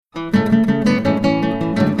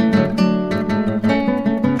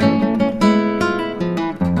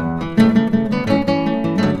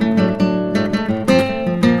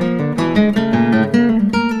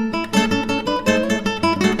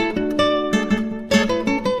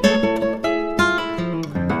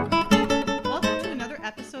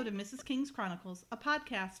Chronicles, a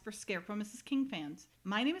podcast for Scarecrow Mrs. King fans.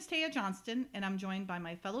 My name is Taya Johnston, and I'm joined by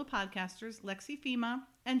my fellow podcasters Lexi Fema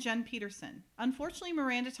and Jen Peterson. Unfortunately,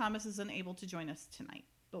 Miranda Thomas is unable to join us tonight,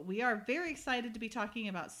 but we are very excited to be talking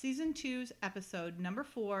about Season 2's episode number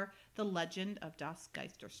 4, The Legend of Das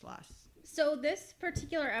Geisterschloss. So this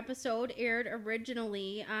particular episode aired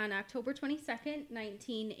originally on October 22nd,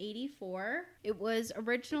 1984. It was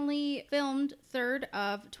originally filmed third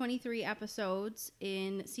of 23 episodes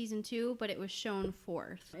in season 2, but it was shown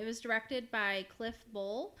fourth. It was directed by Cliff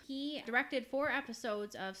Bole. He directed 4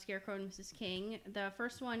 episodes of Scarecrow and Mrs. King. The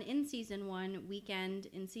first one in season 1, Weekend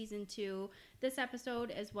in season 2, this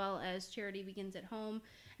episode, as well as Charity Begins at Home.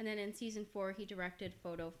 And then in season 4, he directed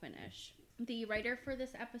Photo Finish. The writer for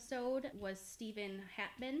this episode was Stephen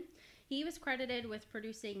Hatman. He was credited with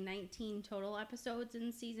producing 19 total episodes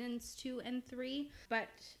in seasons 2 and 3, but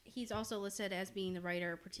he's also listed as being the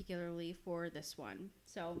writer particularly for this one.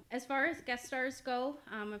 So as far as guest stars go,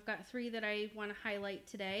 I've got 3 that I want to highlight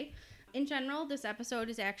today. In general, this episode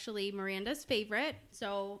is actually Miranda's favorite,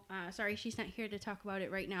 so sorry she's not here to talk about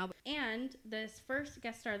it right now. And this first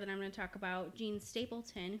guest star that I'm going to talk about, Jean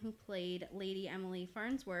Stapleton, who played Lady Emily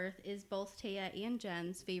Farnsworth, is both Taya and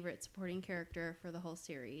Jen's favorite supporting character for the whole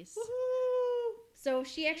series. Woohoo! So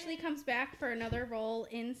she actually comes back for another role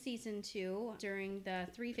in season 2 during the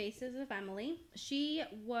 3 Faces of Emily. She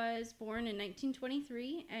was born in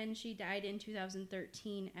 1923 and she died in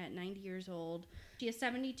 2013 at 90 years old. She has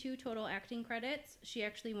 72 total acting credits. She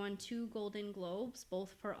actually won 2 Golden Globes,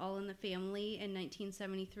 both for All in the Family in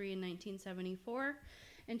 1973 and 1974.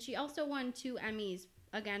 And she also won 2 Emmys,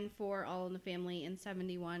 again for All in the Family in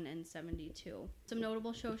 71 and 72. Some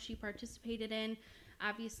notable shows she participated in.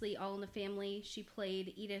 Obviously, All in the Family, she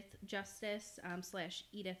played Edith Justice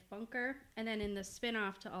 / Edith Bunker. And then in the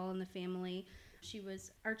spin-off to All in the Family, she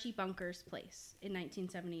was Archie Bunker's place in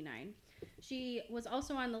 1979. She was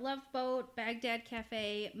also on The Love Boat, Baghdad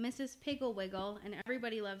Cafe, Mrs. Piggle-Wiggle, and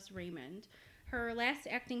Everybody Loves Raymond. Her last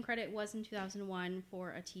acting credit was in 2001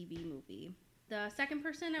 for a TV movie. The second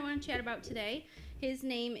person I want to chat about today, his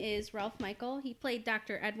name is Ralph Michael. He played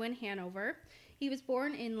Dr. Edwin Hanover. He was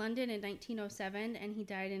born in London in 1907, and he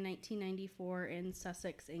died in 1994 in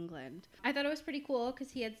Sussex, England. I thought it was pretty cool because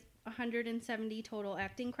he had 170 total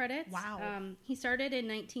acting credits. Wow. He started in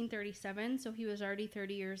 1937, so he was already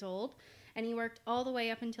 30 years old, and he worked all the way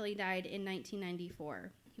up until he died in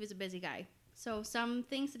 1994. He was a busy guy. So some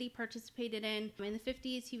things that he participated in the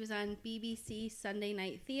 50s, he was on BBC Sunday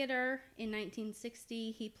Night Theatre. In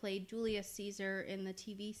 1960, he played Julius Caesar in the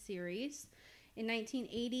TV series. In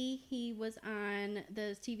 1980, he was on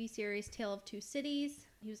the TV series Tale of Two Cities.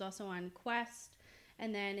 He was also on Quest.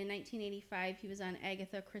 And then in 1985, he was on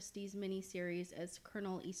Agatha Christie's miniseries as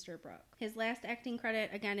Colonel Easterbrook. His last acting credit,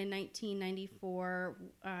 again in 1994,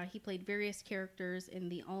 he played various characters in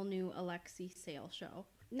the all-new Alexei Sale show.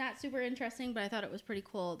 Not super interesting, but I thought it was pretty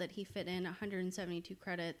cool that he fit in 172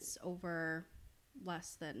 credits over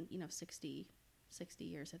less than 60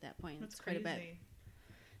 years at that point. That's It's quite crazy. a bit.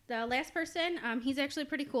 The last person, he's actually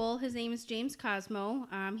pretty cool. His name is James Cosmo.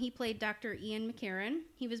 He played Dr. Ian McCarran.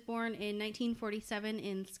 He was born in 1947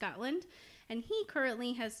 in Scotland, and he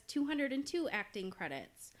currently has 202 acting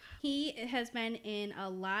credits. He has been in a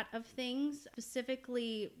lot of things.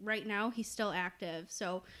 Specifically, right now, he's still active.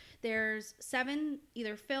 So there's 7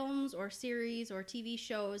 either films or series or TV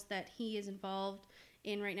shows that he is involved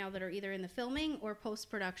in right now that are either in the filming or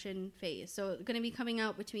post-production phase. So going to be coming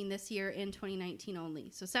out between this year and 2019 only.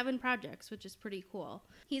 So 7 projects, which is pretty cool.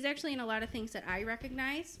 He's actually in a lot of things that I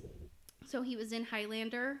recognize. So he was in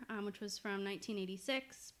Highlander, which was from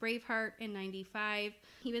 1986, Braveheart in 95.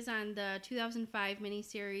 He was on the 2005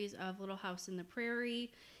 miniseries of Little House in the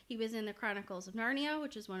Prairie. He was in the Chronicles of Narnia,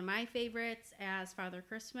 which is one of my favorites, as Father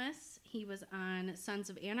Christmas. He was on Sons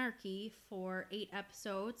of Anarchy for 8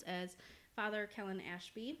 episodes as Father Kellen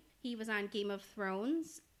Ashby. He was on Game of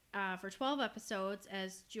Thrones for 12 episodes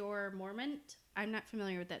as Jorah Mormont. I'm not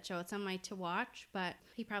familiar with that show. It's on my to watch, but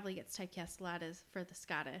he probably gets typecast a lot as for the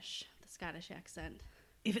Scottish accent.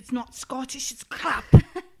 If it's not Scottish, it's crap.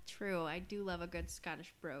 True. I do love a good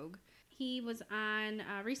Scottish brogue. He was on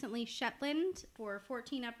recently Shetland for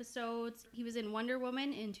 14 episodes. He was in Wonder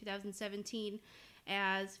Woman in 2017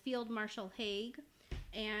 as Field Marshal Haig.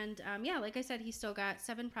 And like I said, he's still got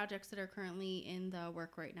 7 projects that are currently in the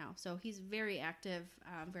work right now. So he's very active,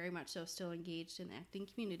 very much so still engaged in the acting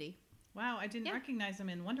community. Wow, I didn't recognize him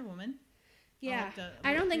in Wonder Woman. Yeah,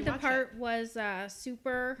 I don't think the part was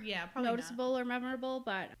super noticeable or memorable,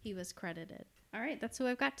 but he was credited. All right, that's who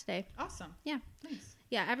I've got today. Awesome. Yeah. Nice.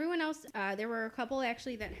 Yeah, everyone else, there were a couple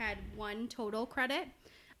actually that had 1 total credit.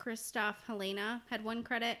 Christoph Helena had 1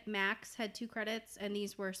 credit. Max had 2 credits, and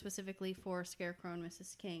these were specifically for Scarecrow and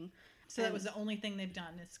Mrs. King. So that was the only thing they've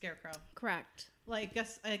done is Scarecrow. Correct. Like,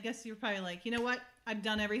 I guess you're probably like, you know what? I've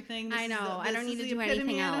done everything. I know. I don't need to do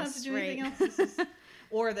anything else. I don't have to do anything else. This is,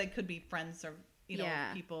 or they could be friends or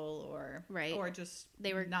people or just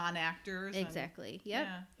they were non-actors. Exactly. Yep.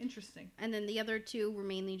 Yeah. Interesting. And then the other 2 were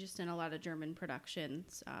mainly just in a lot of German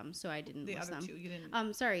productions. So I didn't list them. The other 2 you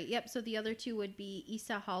didn't. Sorry. Yep. So the other 2 would be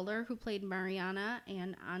Isa Haller, who played Mariana,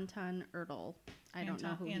 and Anton Erdl. I don't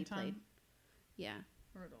know who he played. Yeah.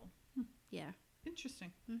 Erdl. Yeah.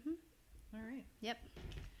 Interesting. Mm-hmm. All right. Yep.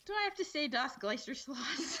 Do I have to say Das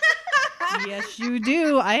Geisterschloss? Yes, you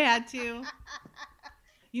do. I had to.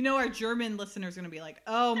 You know, our German listeners are going to be like,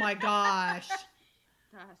 oh my gosh.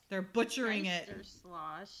 They're butchering it.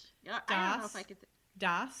 Geisterschloss. Yeah, I don't know if I could.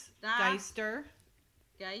 Das Geister.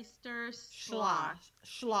 Geisterschloss.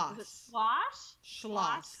 Schloss. Schloss?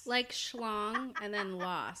 Schloss. Like schlong and then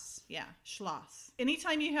loss. Yeah, Schloss.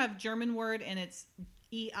 Anytime you have German word and it's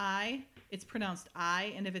EI, it's pronounced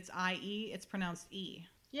I, and if it's IE, it's pronounced E.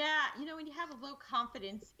 Yeah, you know, when you have a low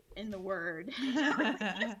confidence in the word, you don't really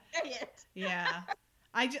say it. Yeah.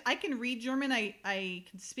 I can read German. I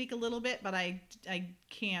can speak a little bit, but I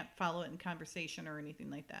can't follow it in conversation or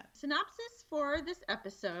anything like that. Synopsis for this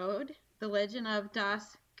episode: The Legend of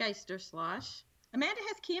Das Geisterschloss. Amanda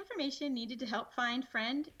has key information needed to help find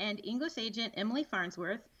friend and English agent Emily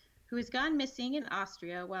Farnsworth, who has gone missing in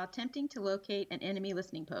Austria while attempting to locate an enemy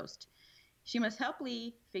listening post. She must help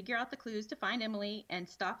Lee figure out the clues to find Emily and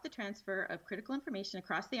stop the transfer of critical information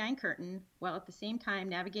across the Iron Curtain, while at the same time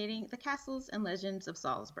navigating the castles and legends of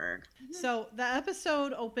Salzburg. So the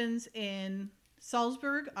episode opens in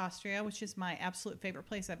Salzburg, Austria, which is my absolute favorite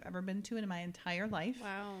place I've ever been to in my entire life.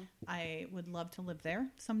 Wow. I would love to live there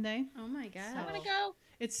someday. Oh my God. I want to go.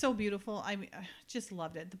 It's so beautiful. I just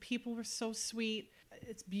loved it. The people were so sweet.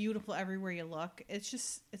 It's beautiful everywhere you look.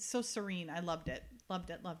 It's so serene. I loved it. Loved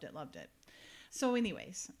it, loved it, loved it. So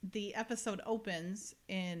anyways, the episode opens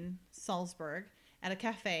in Salzburg at a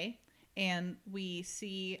cafe, and we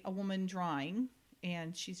see a woman drawing,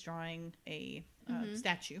 and she's drawing a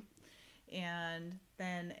statue. And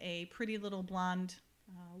then a pretty little blonde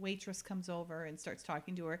waitress comes over and starts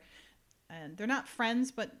talking to her. And they're not friends,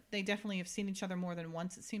 but they definitely have seen each other more than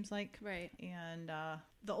once, it seems like. Right. And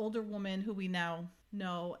the older woman, who we now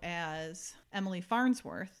know as Emily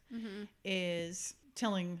Farnsworth, is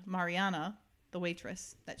telling Mariana, the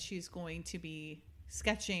waitress, that she's going to be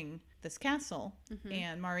sketching this castle.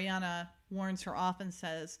 And Mariana warns her off and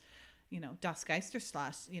says, Das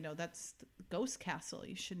Geisterschloss, that's the ghost castle.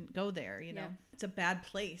 You shouldn't go there, you know. It's a bad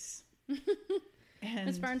place. And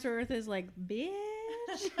Miss Farnsworth is like, bitch.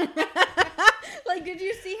 Like, did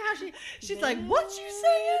you see how she's like, what you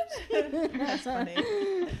saying? That's funny.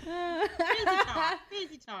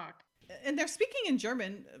 Crazy talk. And they're speaking in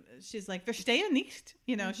German. She's like, verstehe nicht.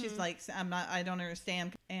 She's like, I don't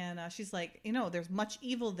understand. And she's like, there's much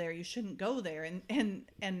evil there. You shouldn't go there. And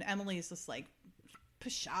Emily's just like,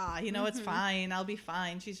 pshaw, it's fine. I'll be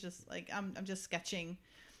fine. She's just like, I'm just sketching.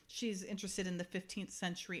 She's interested in the 15th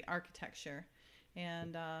century architecture.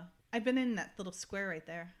 And I've been in that little square right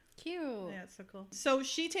there. Cute. Yeah, it's so cool. So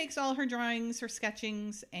she takes all her drawings, her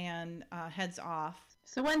sketchings, and heads off.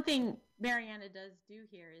 So one thing Mariana does do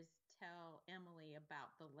here is tell Emily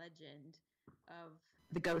about the legend of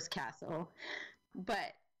the ghost castle,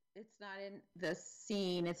 but it's not in the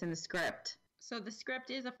scene, it's in the script. So the script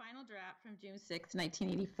is a final draft from June 6,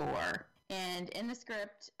 1984. And in the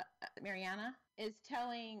script, Mariana is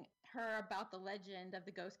telling her about the legend of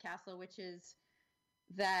the ghost castle, which is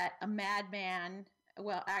that a madman,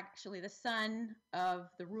 well, actually the son of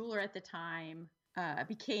the ruler at the time,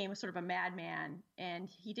 became sort of a madman, and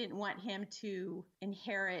he didn't want him to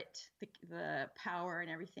inherit the power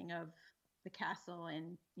and everything of the castle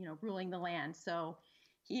and, ruling the land. So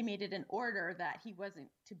he made it an order that he wasn't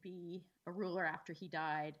to be a ruler after he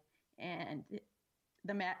died. And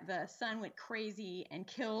the son went crazy and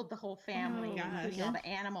killed the whole family, including all the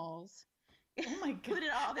animals. Oh my God.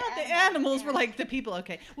 All the animals were like the people.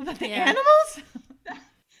 Okay. What about the animals?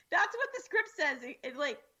 That's what the script says. It's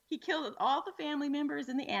like, he killed all the family members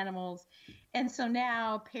and the animals. And so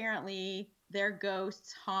now apparently their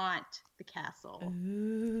ghosts haunt the castle.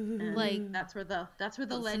 Like that's where the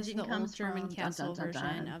legend the comes old German from. castle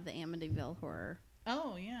version of the Amityville Horror.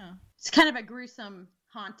 Oh yeah. It's kind of a gruesome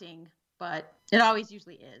haunting, but it always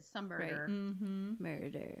usually is. Some murder. Right.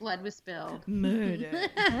 Murder. Blood was spilled. Murder.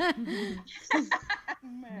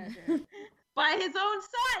 Murder. By his own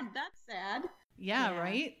son. That's sad. Yeah,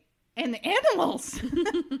 right? And the animals.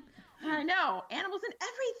 I know. Animals and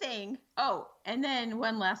everything. Oh, And then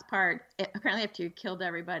one last part. Apparently, after he killed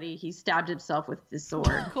everybody, he stabbed himself with his sword.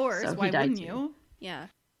 Of course. So Why he died wouldn't too. you? Yeah.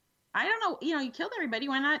 I don't know. You killed everybody.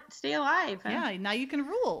 Why not stay alive? Huh? Yeah, now you can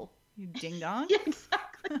rule. You ding dong. Yeah,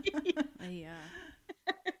 exactly. Yeah.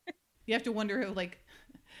 You have to wonder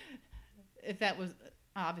if that was,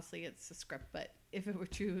 obviously it's a script, but if it were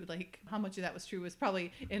true, how much of that was true was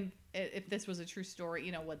probably if this was a true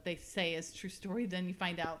story, what they say is true story, then you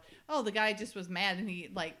find out, oh, the guy just was mad and he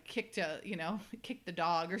kicked the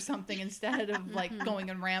dog or something instead of going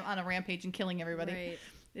on a rampage and killing everybody. Right.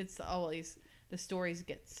 It's always, the stories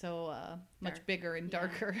get so much bigger and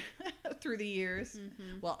darker through the years.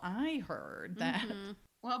 Mm-hmm. Well, I heard that. Mm-hmm.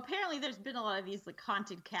 Well, apparently there's been a lot of these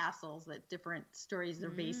haunted castles that different stories are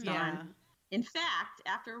based Yeah. on. In fact,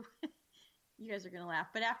 after you guys are going to laugh,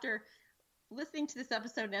 but after listening to this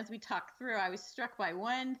episode and as we talk through, I was struck by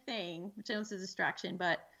one thing, which I know is a distraction,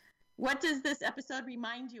 but what does this episode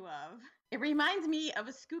remind you of? It reminds me of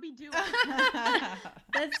a Scooby-Doo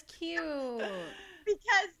That's cute.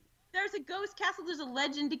 because there's a ghost castle, there's a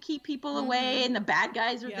legend to keep people away, and the bad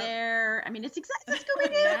guys are there. I mean, it's exactly a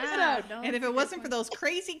Scooby-Doo episode. No, And if that's a it good wasn't for point. those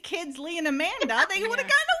crazy kids, Lee and Amanda, they would have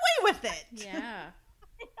gotten away with it. Yeah.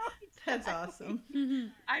 That's awesome.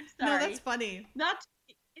 I'm No, sorry. that's funny.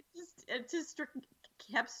 It just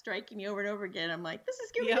kept striking me over and over again. I'm like, this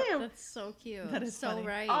is Scooby-Doo. That's so cute. That is so funny.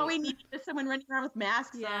 right. All we need is someone running around with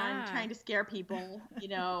masks on, Yeah. trying to scare people.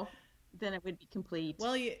 Then it would be complete.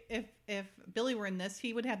 Well, if Billy were in this,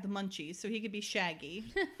 he would have the munchies, so he could be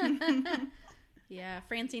Shaggy. Yeah,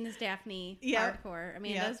 Francine is Daphne. Yeah. Hardcore.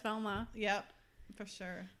 Amanda's Velma. Yep, for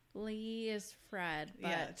sure. Lee is Fred. But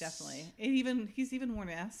Yeah, definitely. And he's even worn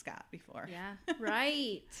an ascot before. Yeah,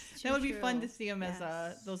 right. That would be True. fun to see him as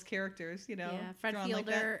Yes. those characters, Yeah, Fred drawn like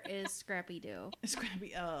that. Fielder is Scrappy Doo.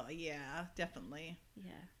 Scrappy. Oh yeah, definitely.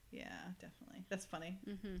 Yeah. Yeah, definitely. That's funny.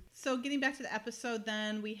 Mm-hmm. So getting back to the episode,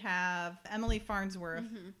 then we have Emily Farnsworth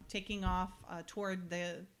Mm-hmm. taking off toward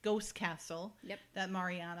the ghost castle Yep. that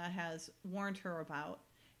Mariana has warned her about.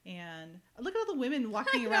 And look at all the women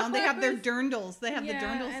walking I around. know, They have it their was- dirndls. They have yeah, the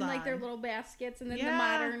dirndls and on. their little baskets, and then the Yeah.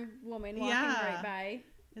 modern woman walking Yeah. right by.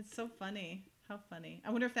 It's so funny. How funny. I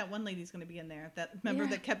wonder if that one lady's going to be in there. Remember Yeah.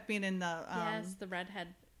 that kept being in the Yes, the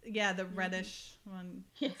redhead. yeah, the reddish one.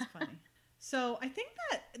 Yeah. It's funny. So I think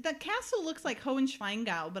that the castle looks like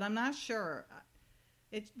Hohenschwangau, but I'm not sure.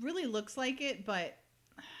 It really looks like it, but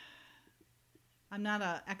I'm not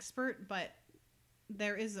an expert. But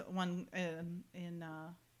there is one in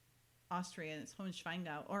Austria, and it's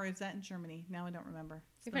Hohenschwangau, or is that in Germany? Now I don't remember.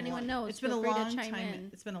 It's If been a anyone long- knows, it's been a feel free to long chime time. in.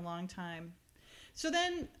 It's been a long time. So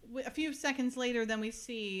then, a few seconds later, then we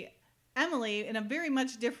see Emily in a very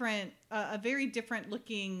different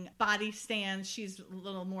looking body stance. She's a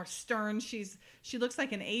little more stern. She looks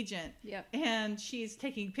like an agent. Yep. And she's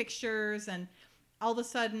taking pictures, and all of a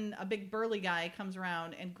sudden a big burly guy comes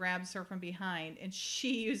around and grabs her from behind, and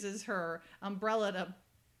she uses her umbrella to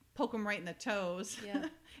poke him right in the toes Yeah.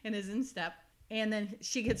 in his instep. And then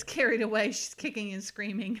she gets carried away. She's kicking and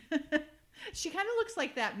screaming. She kind of looks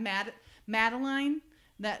like that Madeline,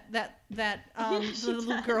 that she little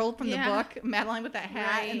does. girl from Yeah. the book, Madeline with that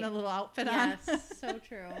hat and Right. the little outfit Yes, on. so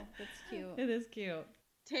true. That's cute. It is cute.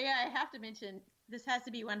 Taya, I have to mention, this has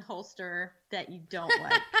to be one holster that you don't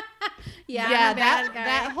like. Yeah, the bad guy.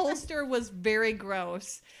 that holster was very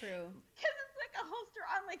gross. True. Because it's like a holster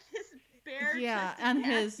on his bare Yeah, chest and and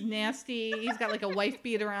his nasty. nasty. He's got like a wife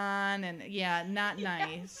beater on, and not Yeah,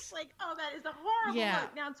 nice. it's like, oh, that is a horrible Yeah.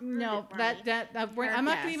 look. Now it's ruined No, it for that me. I'm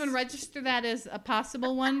not going to even Yes. register that as a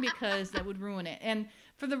possible one because that would ruin it. And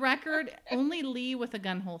for the record, only Lee with a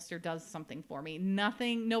gun holster does something for me.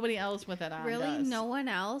 Nobody else with it on Really, does. no one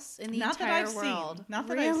else in the Not that entire I've world. seen. Not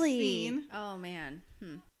that really? I've seen. Oh man.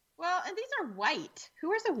 Well, and these are white. Who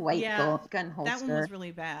wears a white Yeah, gun holster? That one was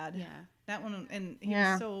really bad. Yeah. That one, and he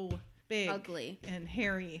Yeah. was so big Ugly. and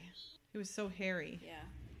hairy. It was so hairy. Yeah.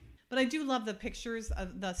 But I do love the pictures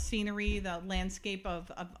of the scenery, the landscape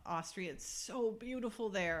of Austria. It's so beautiful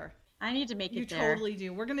there. I need to make You it there. totally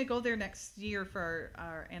do. We're going to go there next year for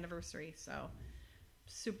our anniversary. So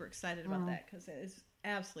super excited about that because it is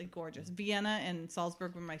absolutely gorgeous. Vienna and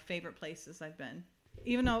Salzburg were my favorite places I've been.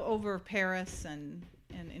 Even though over Paris and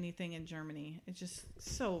anything in Germany. It's just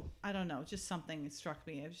so, I don't know, just something struck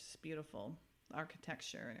me. It was just beautiful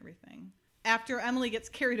architecture and everything. After Emily gets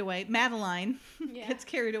carried away, Madeline Yeah. gets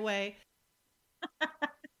carried away,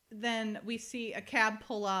 then we see a cab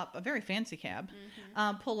pull up, a very fancy cab,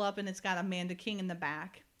 pull up, and it's got Amanda King in the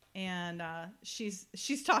back. And she's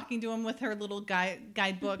talking to him with her little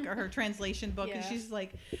guidebook or her translation book, and Yeah. she's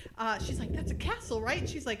like, that's a castle, right? And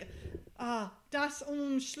she's like, das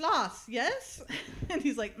Schloss, yes? And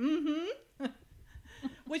he's like, mm-hmm.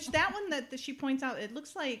 Which that one that she points out, it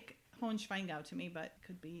looks like Hohenschwangau to me, but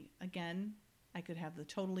could be, again, I could have the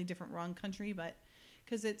totally different wrong country, but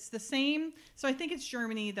because it's the same. So I think it's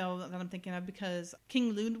Germany, though, that I'm thinking of, because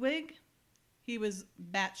King Ludwig, he was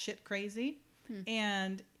batshit crazy.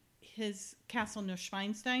 And his castle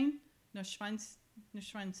Neuschwanstein,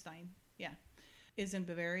 yeah, is in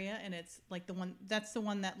Bavaria. And it's like that's the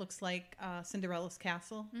one that looks like Cinderella's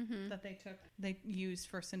castle that they used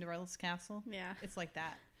for Cinderella's castle. Yeah. It's like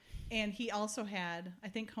that. And he also had, I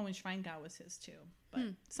think Hohenschwangau was his too. But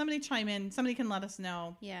somebody chime in. Somebody can let us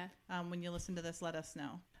know. Yeah. When you listen to this, let us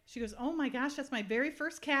know. She goes, oh my gosh, that's my very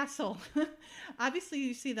first castle. Obviously,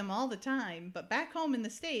 you see them all the time. But back home in the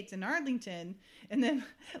States, in Arlington, and then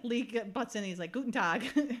Lee butts in. He's like, Guten Tag.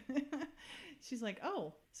 She's like,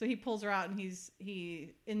 oh. So he pulls her out, and he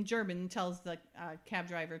in German tells the cab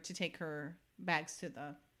driver to take her bags to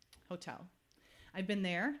the hotel. I've been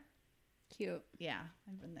there. Cute. Yeah,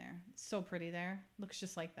 I've been there. It's so pretty there. Looks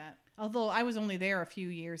just like that. Although I was only there a few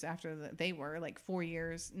years after they were, like 4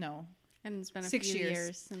 years. No. And it's been a 6 few years.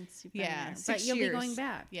 years since you've been Yeah, there. 6 But you'll years. be going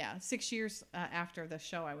back. Yeah, 6 years after the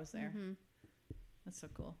show I was there. Mm-hmm. That's so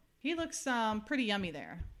cool. He looks pretty yummy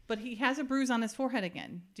there. But he has a bruise on his forehead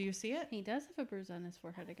again. Do you see it? He does have a bruise on his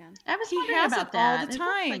forehead again. I was He wondering has about it that. all the It looks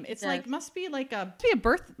time. like he It's like, does. must be like a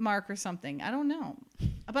birthmark or something. I don't know.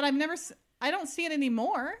 But I don't see it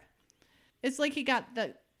anymore. It's like he got Got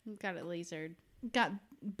it lasered. got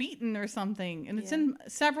beaten or something, and it's Yeah. in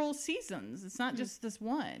several seasons. It's not just this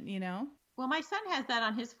one, you know. Well, my son has that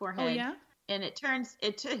on his forehead. Oh yeah. And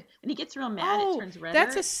when he gets real mad, it turns redder.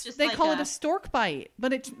 That's It's just they like call it a stork bite,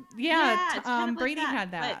 but it's it's kind of like Brady that,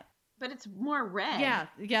 had that. But it's more red. Yeah.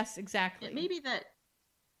 Yes. Exactly. It may be that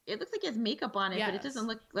it looks like he has makeup on it, but it Yes. doesn't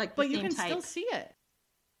look like the but same you can type. still see it.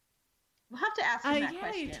 We'll have to ask him that Yeah,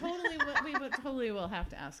 question. you totally. We would totally will have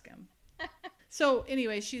to ask him. So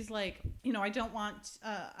anyway, she's like, you know, I don't want.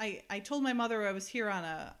 I told my mother I was here on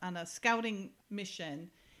a scouting mission,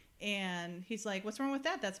 and he's like, what's wrong with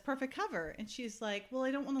that? That's perfect cover. And she's like, well,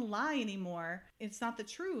 I don't want to lie anymore. It's not the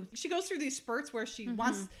truth. She goes through these spurts where she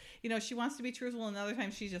wants, you know, she wants to be truthful, and other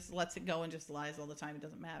times she just lets it go and just lies all the time. It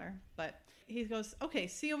doesn't matter. But he goes, okay,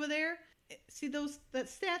 see over there, see that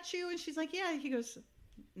statue? And she's like, yeah. He goes,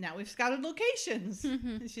 now we've scouted locations.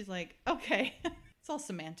 And she's like, okay. It's all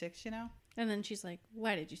semantics, you know. And then she's like,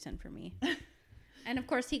 why did you send for me? And of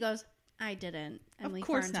course he goes, I didn't. Emily Of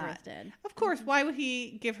course Farnsworth not. did. Of course. Why would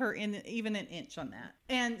he give her even an inch on that?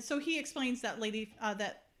 And so he explains that lady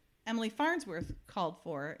that Emily Farnsworth called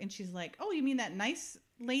for, and she's like, oh, you mean that nice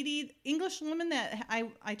lady, English woman that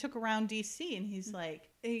I took around DC? And he's like,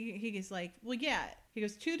 he's like, well, yeah. He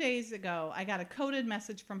goes, 2 days ago, I got a coded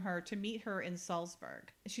message from her to meet her in Salzburg.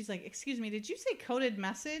 And she's like, excuse me, did you say coded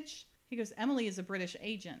message? He goes, Emily is a British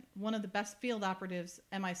agent, one of the best field operatives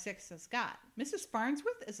MI6 has got. Mrs.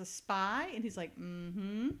 Farnsworth is a spy? And he's like,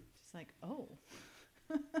 mm-hmm. She's like, oh.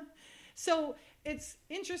 So it's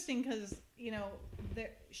interesting because, you know,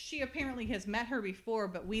 she apparently has met her before,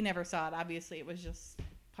 but we never saw it. Obviously, it was just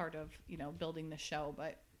part of, you know, building the show.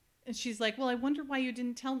 And she's like, well, I wonder why you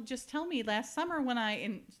didn't just tell me last summer when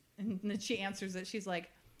and then she answers it. She's like,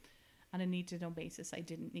 on a need-to-know basis, I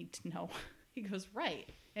didn't need to know. He goes, right.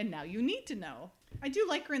 And now you need to know. I do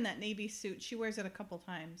like her in that navy suit. She wears it a couple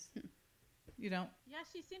times. You know? Yeah,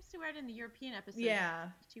 she seems to wear it in the European episode. Yeah.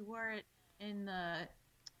 She wore it in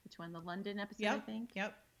which one? The London episode, Yep. I think.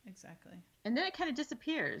 Yep. Exactly. And then it kind of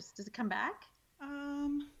disappears. Does it come back?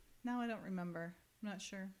 Now I don't remember. I'm not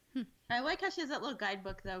sure. I like how she has that little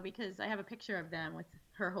guidebook, though, because I have a picture of them with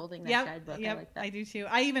her holding that Yep. guidebook. Yep. I like that. I do too.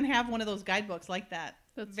 I even have one of those guidebooks like that.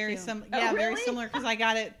 That's very cute. similar. Oh, Yeah, very really? similar because I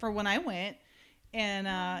got it for when I went. And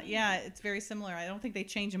yeah, it's very similar. I don't think they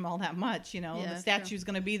change them all that much. You know, Yeah, the true. statue's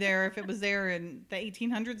going to be there if it was there, and the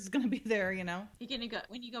 1800s is going to be there. You know. You're gonna go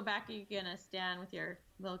when you go back. Are you gonna stand with your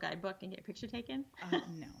little guidebook and get a picture taken?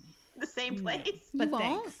 No. The same No. place. But You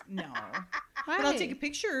won't? thanks. No. Why? But I'll take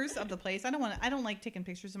pictures of the place. I don't like taking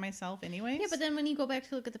pictures of myself anyways. Yeah, but then when you go back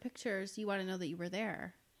to look at the pictures, you want to know that you were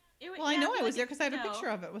there. Well, I know I was there because I have a picture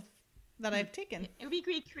of it that I've taken. It would be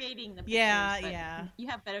recreating the pictures. Yeah, but yeah. You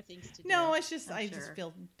have better things to do. No, it's just I'm I sure. just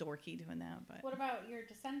feel dorky doing that. But What about your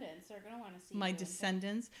descendants? They're going to want to see my you.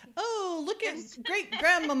 descendants. Oh, look at great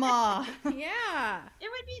grandmama. Yeah. It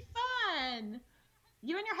would be fun.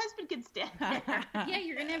 You and your husband could stand there. Yeah,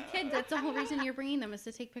 you're going to have kids. That's the whole reason you're bringing them is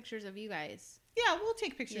to take pictures of you guys. Yeah, we'll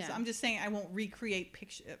take pictures. Yeah. I'm just saying I won't recreate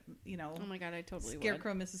picture. You know, Oh my God, I totally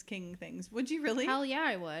Scarecrow, Mrs. King things. Would you really? would. Hell yeah,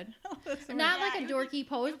 I would. Oh, that's so Not Yeah, like a it would dorky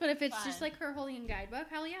pose, but if it's fun. just like her holding a guidebook,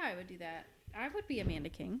 hell yeah, I would do that. I would be Amanda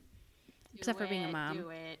King. Except for being a mom. Do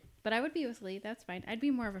it. But I would be with Lee. That's fine. I'd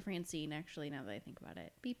be more of a Francine, actually, now that I think about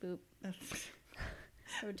it. Beep boop.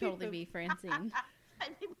 I would totally be Francine.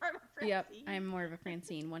 I'd be more of a Francine. Yep, I'm more of a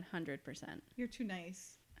Francine, 100%. You're too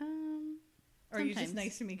nice. Or are sometimes. you just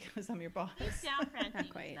nice to me because I'm your boss? Deep down, Francine Not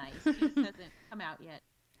quite. is nice. She just hasn't come out yet.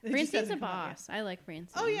 It just Francine's a hasn't come out yet. boss. I like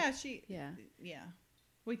Francine. Oh yeah, Yeah.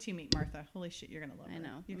 Wait till you meet Martha. Holy shit, you're gonna love her. I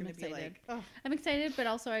know. You're I'm gonna be excited. like, oh I'm excited, but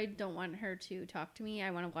also I don't want her to talk to me.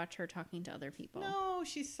 I want to watch her talking to other people. no,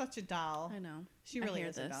 she's such a doll. I know. She I really hear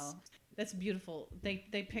is a this. doll. That's beautiful.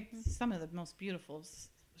 They picked some of the most beautiful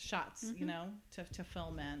shots, you know, to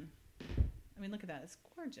film in. I mean, look at that. It's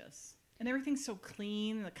gorgeous. And everything's so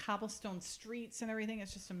clean, the cobblestone streets and everything.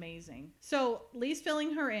 It's just amazing. So Lee's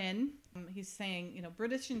filling her in. He's saying, you know,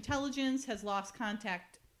 British intelligence has lost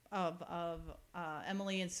contact of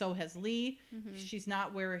Emily, and so has Lee. She's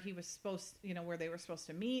not where he was supposed, you know, where they were supposed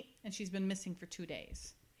to meet, and she's been missing for 2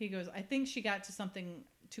 days. He goes, I think she got to something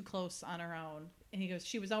too close on her own. And he goes,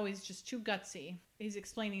 she was always just too gutsy. He's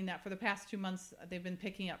explaining that for the past 2 months, they've been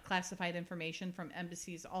picking up classified information from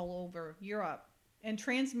embassies all over Europe and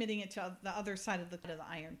transmitting it to the other side of the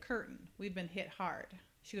Iron Curtain. We've been hit hard.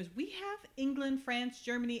 She goes, we have England, France,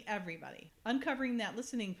 Germany, everybody. Uncovering that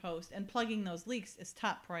listening post and plugging those leaks is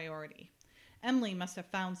top priority. Emily must have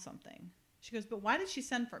found something. She goes, but why did she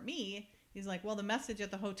send for me? He's like, well, the message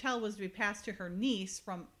at the hotel was to be passed to her niece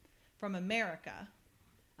from America,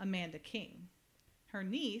 Amanda King. Her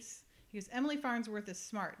niece, he goes, Emily Farnsworth is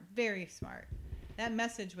smart, very smart. That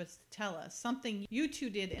message was to tell us something you two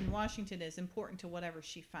did in Washington is important to whatever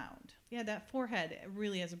she found. Yeah, that forehead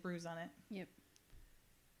really has a bruise on it. Yep.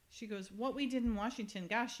 She goes, what we did in Washington,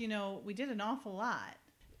 gosh, you know, we did an awful lot.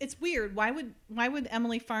 It's weird. Why would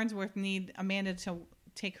Emily Farnsworth need Amanda to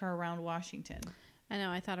take her around Washington? I know.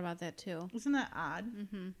 I thought about that too. Isn't that odd?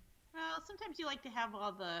 Mm-hmm. Well, sometimes you like to have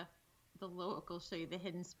all the locals show you the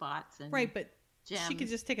hidden spots and Right, but gems, she could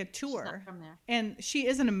just take a stuff tour. from there. And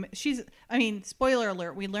I mean, spoiler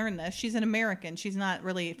alert, we learned this. She's an American. She's not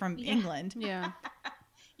really from England. Yeah.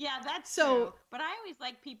 Yeah, that's So- true. But I always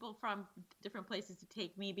like people from different places to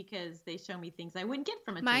take me because they show me things I wouldn't get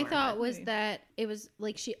from a My tour. thought was that it was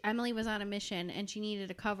like Emily was on a mission and she needed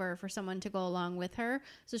a cover for someone to go along with her.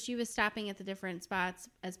 So she was stopping at the different spots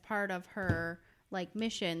as part of her like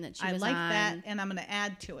mission that she I was like on. that, and I'm going to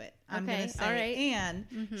add to it. I'm going Okay, to say, all right. and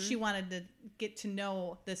Mhm. she wanted to get to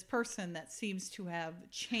know this person that seems to have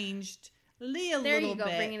changed Lee a There little you go,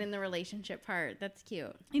 bit. bringing in the relationship part. That's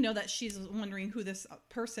cute. You know, that she's wondering who this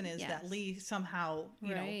person is that Yes. Lee somehow,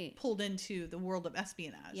 you Right. know, pulled into the world of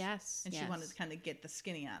espionage. Yes. And she wanted to kind of get the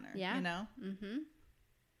skinny on her. Yeah. You know? Mm-hmm.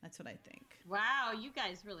 That's what I think. Wow, you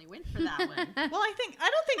guys really went for that one. Well, I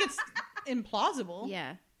don't think it's implausible.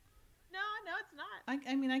 Yeah. No, it's not.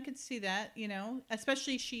 I mean, I could see that, you know,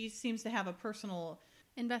 especially she seems to have a personal,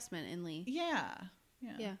 Investment in Lee. yeah.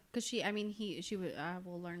 Yeah, because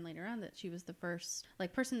we'll learn later on that she was the first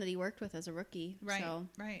person that he worked with as a rookie. Right, So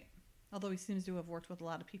right. Although he seems to have worked with a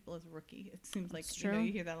lot of people as a rookie. It seems like, it's you true. know,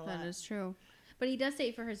 you hear that a lot. That is true. But he does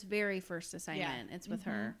say for his very first assignment, it's with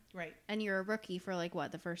her. Right. And you're a rookie for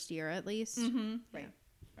the first year at least. Mm-hmm. Right.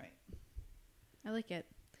 Right. I like it.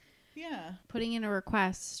 Yeah. Putting in a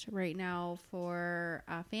request right now for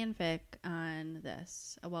a fanfic on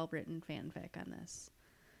this, a well-written fanfic on this.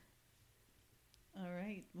 All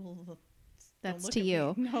right. Well, don't That's look to at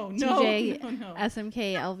you. me. No, TJ no.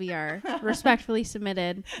 SMK LVR. Respectfully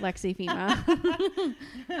submitted, Lexi Fema.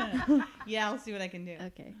 Yeah, I'll see what I can do.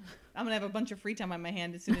 Okay. I'm gonna have a bunch of free time on my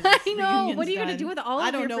hand as soon as I this know. reunion's What are you gonna done. do with all of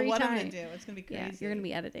I don't your know free what I'm time? gonna do. It's gonna be crazy. Yeah, you're gonna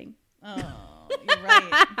be editing. Oh, you're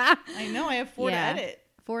right. I know. I have 4 Yeah. to edit.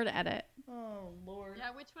 4 to edit. Oh Lord.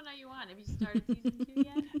 Yeah, which one are you on? Have you started season 2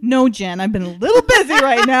 yet? No, Jen. I've been a little busy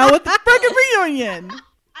right now with the friggin' reunion.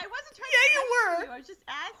 I wasn't trying Yeah, to you pressure were. you. I was just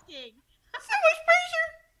asking. So much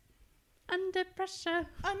pressure. Under pressure.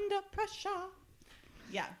 Under pressure.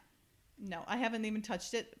 Yeah. No, I haven't even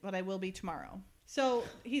touched it, but I will be tomorrow. So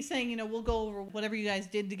he's saying, you know, we'll go over whatever you guys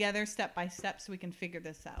did together step by step so we can figure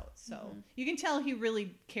this out. So you can tell he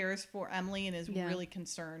really cares for Emily and is Yeah. really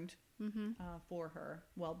concerned Mm-hmm. for her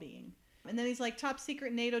well-being. And then he's like, top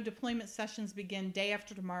secret NATO deployment sessions begin day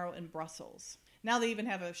after tomorrow in Brussels. Now they even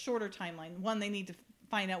have a shorter timeline. One, they need to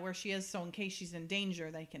find out where she is, so in case she's in danger,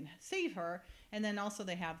 they can save her. And then also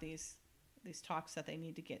they have these talks that they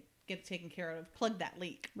need to get taken care of, plug that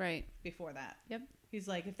leak Right. before that. Yep. He's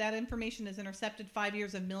like, if that information is intercepted, 5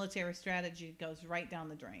 years of military strategy goes right down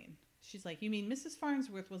the drain. She's like, you mean Mrs.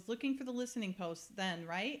 Farnsworth was looking for the listening posts then,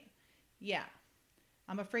 right? Yeah.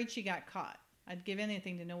 I'm afraid she got caught. I'd give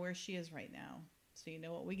anything to know where she is right now. So you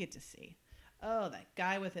know what we get to see. Oh, that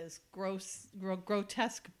guy with his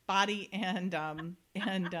grotesque body and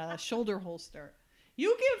shoulder holster.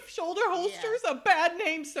 You give shoulder holsters a bad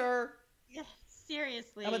name, sir. Yeah,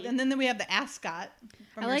 seriously. And then we have the ascot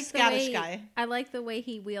from our Scottish guy. I like the way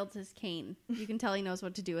he wields his cane. You can tell he knows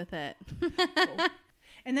what to do with it. Cool.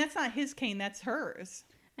 And that's not his cane, that's hers.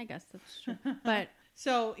 I guess that's true. But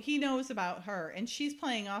so he knows about her, and she's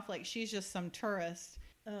playing off like she's just some tourist.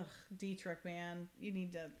 Ugh, Dietrich, man. You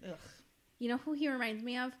need to, ugh. You know who he reminds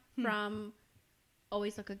me of from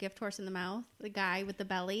Always Look a Gift Horse in the Mouth? The guy with the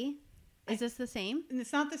belly. Is this the same?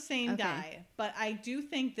 It's not the same guy, but I do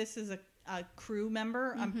think this is a crew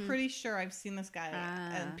member. I'm pretty sure I've seen this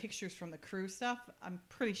guy in pictures from the crew stuff. I'm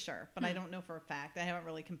pretty sure, but I don't know for a fact. I haven't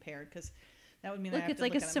really compared because that would mean look, it's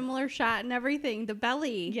like a similar shot and everything. The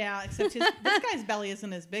belly. Yeah, except this guy's belly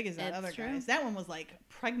isn't as big as that other guy's. That one was like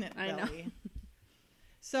pregnant belly. I know.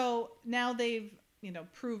 So now they've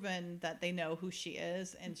proven that they know who she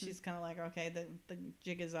is, and she's kind of like, okay, the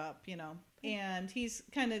jig is up, and he's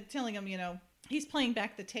kind of telling him, he's playing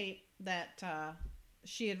back the tape that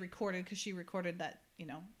she had recorded, because she recorded that,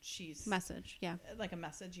 she's message. Yeah. Like a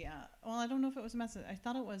message. Yeah. Well, I don't know if it was a message. I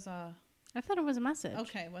thought it was a message.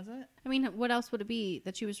 Okay. Was it? I mean, what else would it be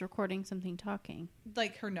that she was recording something talking?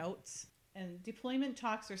 Like her notes. And deployment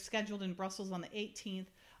talks are scheduled in Brussels on the 18th.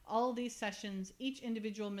 All of these sessions, each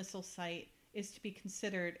individual missile site is to be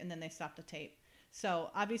considered, and then they stop the tape. So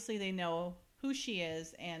obviously they know who she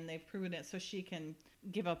is, and they've proven it, so she can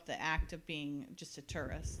give up the act of being just a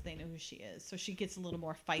tourist. They know who she is. So she gets a little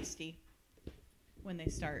more feisty when they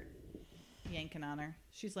start yanking on her.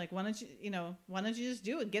 She's like, why don't you just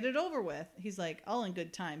do it? Get it over with. He's like, all in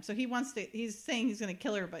good time. So he's saying he's going to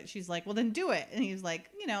kill her, but she's like, well, then do it. And he's like,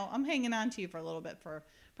 I'm hanging on to you for a little bit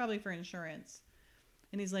probably for insurance.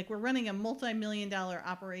 And he's like, we're running a multi-million-dollar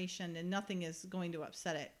operation, and nothing is going to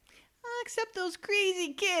upset it. Except those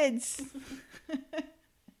crazy kids.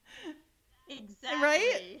 Exactly.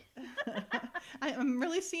 Right? I'm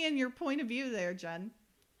really seeing your point of view there, Jen.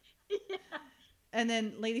 Yeah. And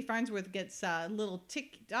then Lady Farnsworth gets a little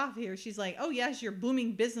ticked off here. She's like, oh, yes, your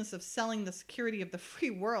booming business of selling the security of the free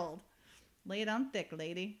world. Lay it on thick,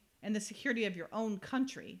 lady. And the security of your own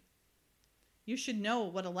country. You should know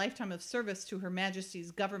what a lifetime of service to Her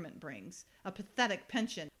Majesty's government brings. A pathetic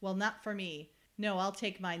pension. Well, not for me. No, I'll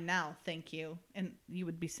take mine now, thank you. And you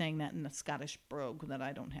would be saying that in a Scottish brogue that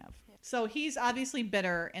I don't have. So he's obviously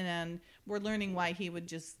bitter, and then we're learning why he would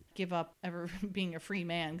just give up ever being a free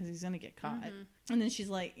man, because he's going to get caught. Mm-hmm. And then she's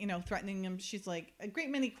like, threatening him. She's like, a great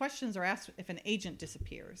many questions are asked if an agent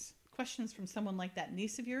disappears. Questions from someone like that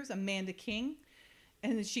niece of yours, Amanda King.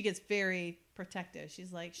 And then she gets very protective.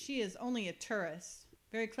 She's like, she is only a tourist.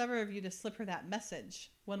 Very clever of you to slip her that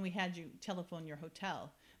message when we had you telephone your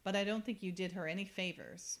hotel. But I don't think you did her any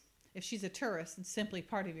favors. If she's a tourist and simply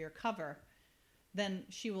part of your cover, then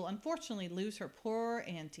she will unfortunately lose her poor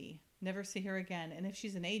auntie. Never see her again. And if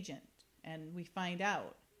she's an agent and we find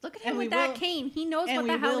out. Look at him with that cane. He knows what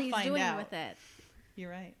the hell he's doing with it. You're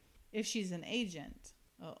right. If she's an agent.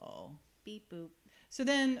 Uh-oh. Beep boop. So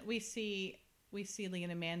then we see Lee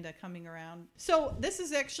and Amanda coming around. So this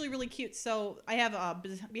is actually really cute. So I have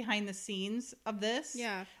behind the scenes of this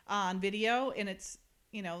on video, and it's,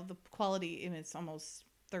 the quality, and it's almost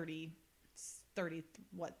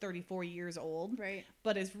 34 years old. Right.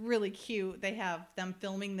 But it's really cute. They have them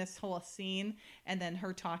filming this whole scene, and then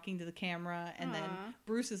her talking to the camera, and then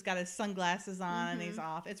Bruce has got his sunglasses on and he's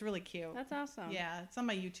off. It's really cute. That's awesome. Yeah, it's on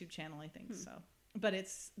my YouTube channel, I think. So. But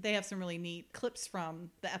they have some really neat clips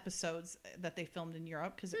from the episodes that they filmed in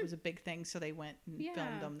Europe, because it was a big thing. So they went and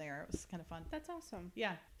filmed them there. It was kind of fun. That's awesome.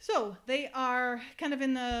 Yeah. So they are kind of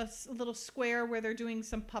in the little square where they're doing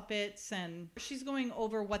some puppets, and she's going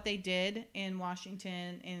over what they did in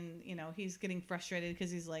Washington. And, he's getting frustrated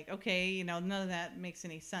because he's like, okay, none of that makes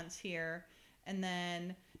any sense here. And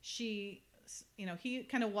then he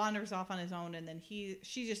kind of wanders off on his own, and then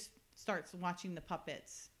she just starts watching the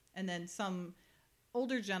puppets. And then some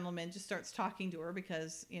older gentleman just starts talking to her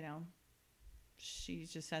because, she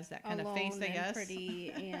just has that kind of face, I guess.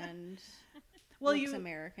 Pretty and well, looks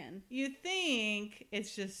American. You think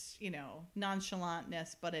it's just,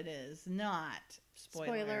 nonchalantness, but it is not.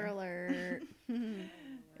 Spoiler alert.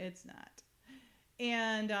 It's not.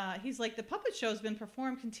 And he's like, the puppet show has been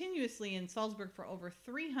performed continuously in Salzburg for over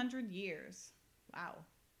 300 years. Wow.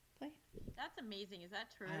 That's amazing. Is that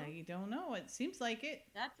true? I don't know. It seems like it.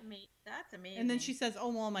 That's amazing. And then she says, oh,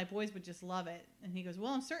 well, my boys would just love it. And he goes,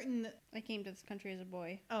 well, I'm certain that... I came to this country as a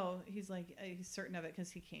boy. Oh, he's like, he's certain of it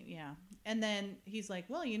because he came, yeah. And then he's like,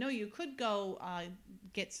 well, you could go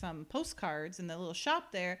get some postcards in the little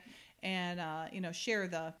shop there. and share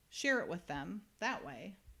it with them that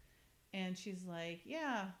way. And she's like,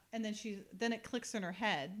 yeah. And then it clicks in her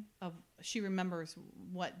head of she remembers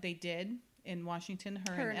what they did in Washington,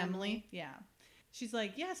 her and Emily. Yeah. She's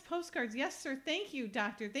like, yes, postcards. Yes, sir. Thank you,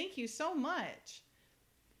 doctor. Thank you so much.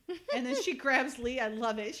 And then she grabs Lee. I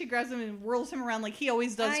love it. She grabs him and whirls him around like he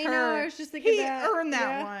always does her. I know. I was just thinking he earned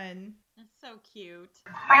that one. That's so cute.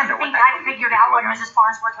 I think I figured out what Mrs.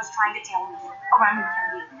 Farnsworth was trying to tell me. Oh, I'm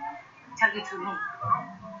going to tell you through me.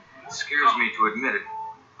 It scares me to admit it,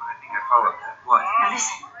 but I think I followed that. What? Now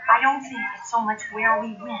listen, I don't think it's so much where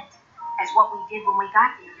we went as what we did when we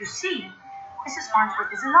got there. You see, Mrs.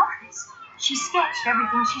 Farnsworth is an artist. She sketched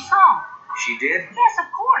everything she saw. She did? Yes, of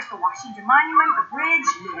course. The Washington Monument, the bridge,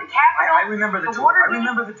 the Capitol. I remember the tour. water I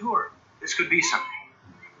remember the tour. This could be something.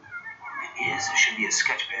 It is. It should be a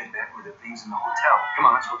sketch pad back with the things in the hotel. Come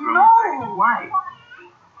on, let's go through No. them. Why?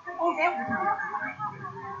 Oh, that would not.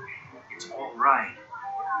 It's all right.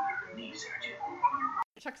 Please, Sergeant.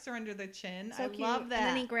 Tucks her under the chin. So I cute. love that. And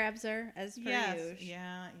then he grabs her as per Yes. usual.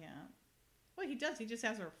 Yeah. Well, he does. He just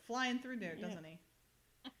has her flying through there, doesn't he?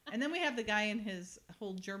 And then we have the guy in his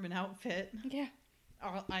whole German outfit. Yeah.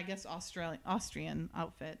 Or, I guess Austrian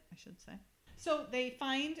outfit, I should say. So they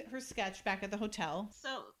find her sketch back at the hotel.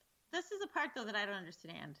 So this is a part, though, that I don't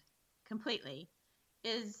understand completely.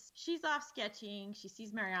 Is she's off sketching, she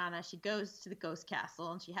sees Mariana, she goes to the ghost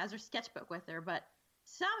castle, and she has her sketchbook with her, but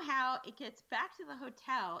somehow it gets back to the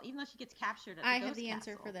hotel, even though she gets captured at the I ghost have the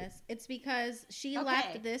answer castle. for this. It's because she Okay.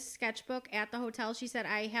 left this sketchbook at the hotel. She said,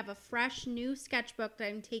 I have a fresh new sketchbook that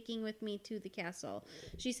I'm taking with me to the castle.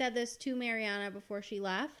 She said this to Mariana before she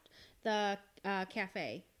left the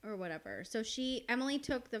cafe or whatever. So Emily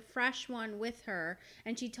took the fresh one with her,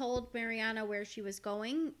 and she told Mariana where she was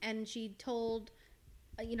going, and she told...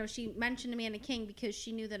 she mentioned Amanda King because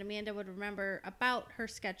she knew that Amanda would remember about her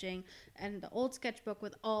sketching, and the old sketchbook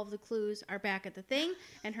with all of the clues are back at the thing,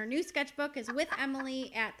 and her new sketchbook is with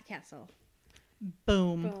Emily at the castle.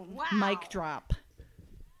 Boom. Boom. Wow. Mic drop.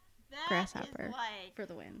 That Grasshopper is like for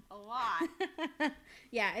the win. a lot.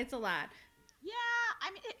 Yeah, it's a lot. Yeah,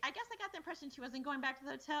 I mean, I guess I got the impression she wasn't going back to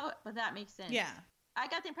the hotel, but that makes sense. Yeah. I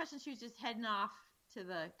got the impression she was just heading off to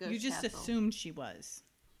the ghost You just castle. assumed she was.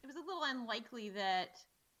 It was a little unlikely that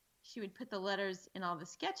she would put the letters in all the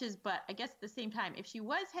sketches, but I guess at the same time, if she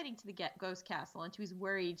was heading to the ghost castle and she was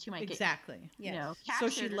worried she might Exactly. get, Yes. So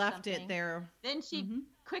captured she or left it something, there. Then she Mhm.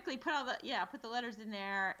 quickly put the letters in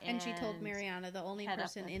there, And she told Mariana, the only head up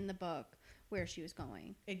person there. in the book, where she was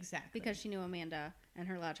going. Exactly. Because she knew Amanda and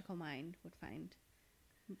her logical mind would find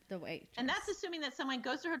the way. And that's assuming that someone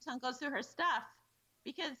goes to her hotel and goes through her stuff,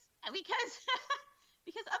 because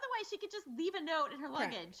because otherwise she could just leave a note in her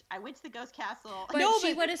Correct. luggage. I went to the ghost castle. But No, she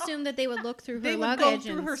but- would assume that they would look through her they would luggage go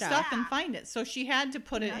through and her stuff and Yeah. find it. So she had to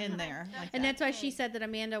put it That's in what I there. said. Like And that. that's why she Okay. said that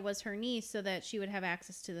Amanda was her niece so that she would have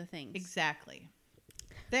access to the things. Exactly.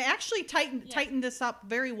 They actually tightened this up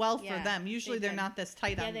very well for Yeah, them. Usually they they're did. not this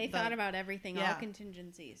tight Yeah, on they thought about everything, Yeah. all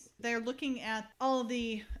contingencies. They're looking at all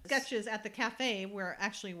the sketches at the cafe where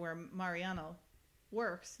Mariano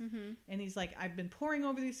works. Mm-hmm. And he's like, I've been poring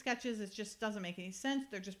over these sketches. It just doesn't make any sense.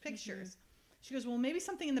 They're just pictures. She goes, well, maybe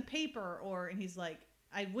something in the paper. And he's like,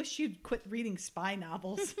 I wish you'd quit reading spy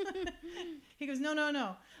novels. He goes,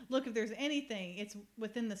 no. Look, if there's anything, it's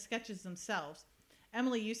within the sketches themselves.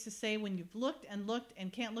 Emily used to say, when you've looked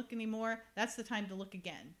and can't look anymore, that's the time to look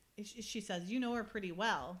again. She says, you know her pretty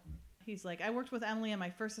well. He's like, I worked with Emily on my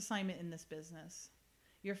first assignment in this business.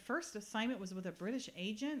 Your first assignment was with a British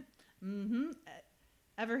agent? Mm-hmm.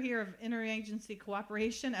 Ever hear of interagency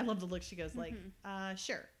cooperation? I love the look she goes like,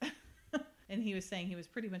 sure. And he was saying he was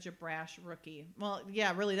pretty much a brash rookie. Well,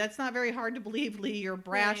 yeah, really, that's not very hard to believe, Lee. You're a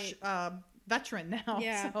brash veteran now.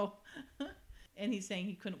 Yeah. So. And he's saying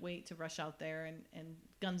he couldn't wait to rush out there and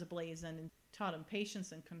guns ablazing, and taught him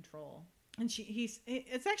patience and control. And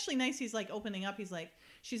it's actually nice. He's like opening up. He's like,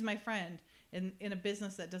 she's my friend in a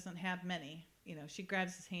business that doesn't have many. She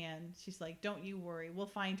grabs his hand. She's like, don't you worry. We'll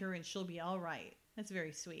find her and she'll be all right. That's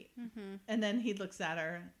very sweet. Mm-hmm. And then he looks at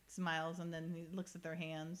her, smiles, and then he looks at their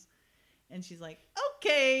hands. And she's like,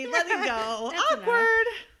 okay, let it go. That's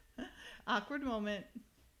Awkward. Awkward moment.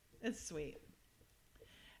 It's sweet.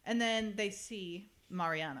 And then they see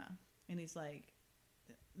Mariana. And he's like,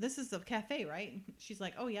 this is the cafe, right? And she's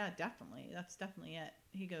like, oh, yeah, definitely. That's definitely it.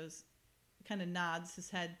 He goes, kind of nods his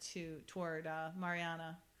head toward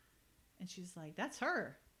Mariana. And she's like, that's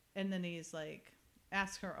her. And then he's like,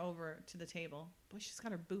 ask her over to the table. Boy, she's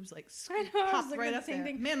got her boobs like I know, I was popped looking right at up the same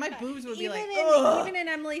there. thing. Man, my boobs would be like, Even in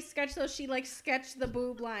Emily's sketch, though, she like sketched the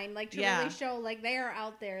boob line, like to really show like they are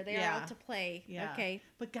out there, they are out to play. Yeah. Okay.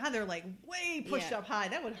 But God, they're like way pushed Yeah. up high.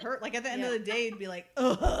 That would hurt. Like at the end of the day, it'd be like,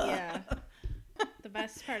 ugh. Yeah. The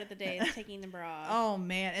best part of the day is taking the bra off. Oh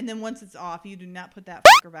man! And then once it's off, you do not put that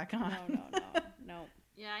fucker back on. No.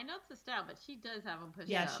 Yeah, I know it's a style, but she does have them pushed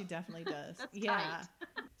Yeah, up. she definitely does. That's yeah.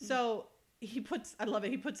 tight. So I love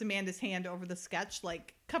it. He puts Amanda's hand over the sketch,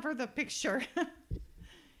 like, cover the picture.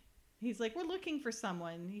 He's like, we're looking for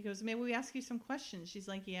someone. He goes, maybe we ask you some questions. She's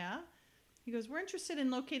like, yeah. He goes, we're interested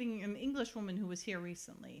in locating an English woman who was here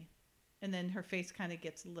recently. And then her face kind of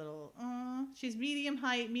gets a little, she's medium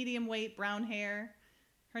height, medium weight, brown hair.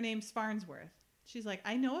 Her name's Farnsworth. She's like,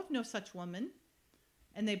 I know of no such woman.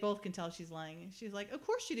 And they both can tell she's lying. She's like, of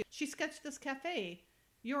course you do. She sketched this cafe.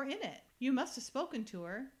 You're in it. You must have spoken to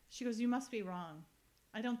her. She goes, you must be wrong.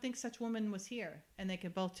 I don't think such woman was here. And they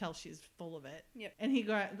can both tell she's full of it. Yep. And he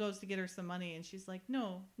goes to get her some money. And she's like,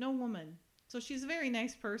 no woman. So she's a very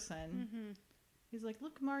nice person. Mm-hmm. He's like,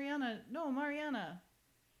 look, Mariana. No, Mariana.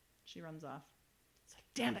 She runs off. It's like,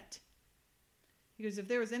 damn it. He goes, if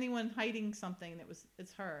there was anyone hiding something,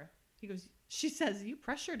 it's her. He goes, she says, you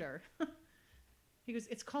pressured her. He goes,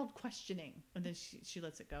 it's called questioning. And then she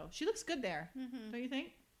lets it go. She looks good there. Mm-hmm. Don't you think?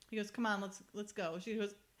 He goes, come on, let's go. She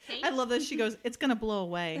goes, Thanks. I love this. She goes, it's going to blow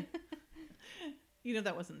away. You know,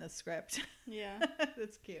 that wasn't the script. Yeah.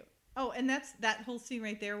 That's cute. Oh, and that's that whole scene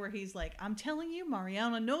right there where he's like, I'm telling you,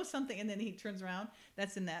 Mariana knows something. And then he turns around.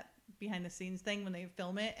 That's in that behind the scenes thing when they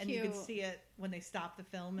film it. And you can Cute. see it when they stop the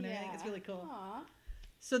film and everything. It's really cool. Aww.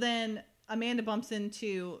 So then Amanda bumps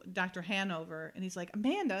into Dr. Hanover and he's like,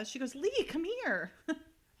 Amanda. She goes, Lee, come here.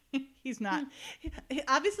 He's not.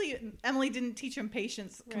 Obviously, Emily didn't teach him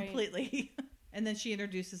patience completely. Right. And then she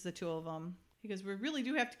introduces the two of them. He goes, we really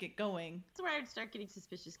do have to get going. That's where I'd start getting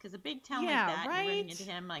suspicious because a big town like that, and running into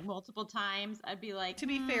him like multiple times, I'd be like, to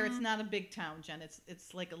be fair, it's not a big town, Jen.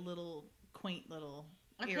 It's like a little quaint little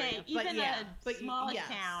area. Okay, even a small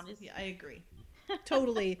town is. Yeah, I agree.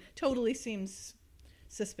 Totally seems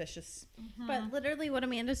suspicious. Mm-hmm. But literally what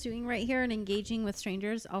Amanda's doing right here and engaging with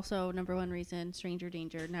strangers, also number one reason, stranger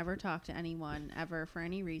danger, never talk to anyone ever for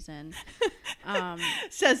any reason.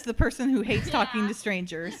 Says the person who hates talking to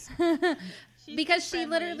strangers. Because she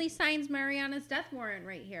literally signs Mariana's death warrant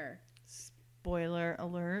right here. Spoiler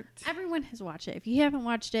alert. Everyone has watched it. If you haven't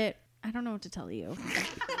watched it, I don't know what to tell you.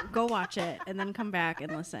 Go watch it and then come back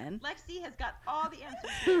and listen. Lexi has got all the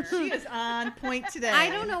answers here. She is on point today. I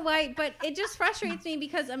don't know why, but it just frustrates me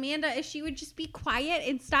because Amanda, if she would just be quiet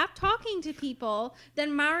and stop talking to people,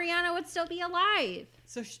 then Mariana would still be alive.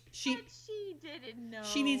 So she didn't know.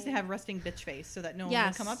 She needs to have resting bitch face so that no one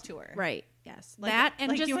will come up to her. Right. Yes. Like, that and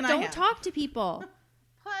like just and don't talk to people.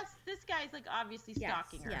 Plus, this guy's like obviously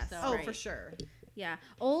stalking her. Yes. So. Oh, for sure. Yeah.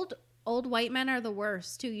 Old white men are the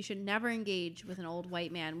worst too. You should never engage with an old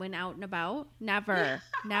white man when out and about. Never.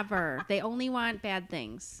 Never. They only want bad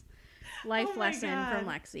things. Life lesson from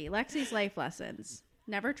Lexi. Lexi's life lessons.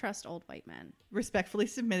 Never trust old white men. Respectfully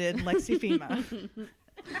submitted, Lexi Fima.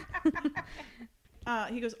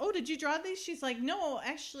 He goes, oh, did you draw these? She's like, no,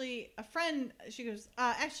 actually, a friend. She goes,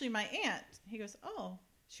 actually, my aunt. He goes, oh.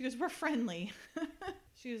 She goes, we're friendly.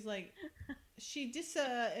 She was like, she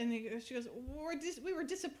goes, we were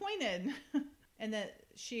disappointed. And that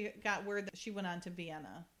she got word that she went on to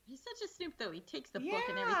Vienna. He's such a snoop, though. He takes the book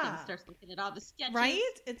and everything and starts looking at all the sketches. Right?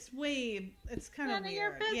 It's kind of weird.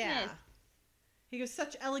 Your business. Yeah. He goes,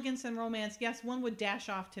 such elegance and romance. Yes, one would dash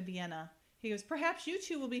off to Vienna. He goes, perhaps you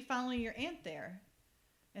two will be following your aunt there.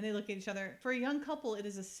 And they look at each other. For a young couple, it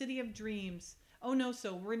is a city of dreams. Oh, no,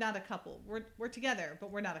 so we're not a couple. We're together, but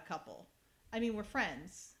we're not a couple. I mean, we're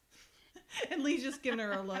friends. And Lee's just giving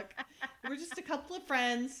her a look. We're just a couple of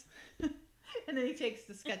friends. And then he takes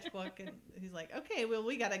the sketchbook and he's like, okay, well,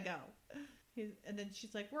 we got to go. And then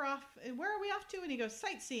she's like, we're off. And where are we off to? And he goes,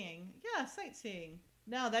 sightseeing. Yeah, sightseeing.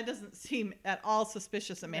 No, that doesn't seem at all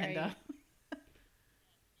suspicious, Amanda. Right.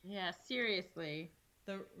 Yeah, seriously.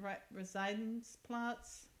 The residence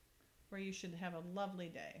plots where you should have a lovely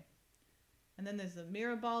day. And then there's the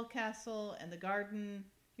Mirabal Castle and the garden.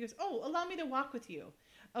 He goes, oh, allow me to walk with you.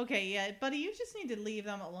 Okay, yeah, buddy, you just need to leave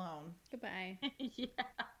them alone. Goodbye. Yeah.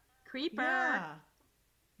 Creeper. Yeah.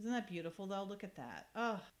 Isn't that beautiful, though? Look at that.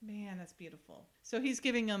 Oh, man, that's beautiful. So he's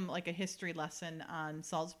giving them like a history lesson on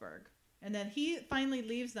Salzburg. And then he finally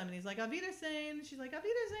leaves them and he's like, Auf Wiedersehen. She's like, Auf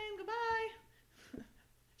Wiedersehen, goodbye.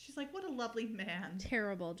 She's like, what a lovely man.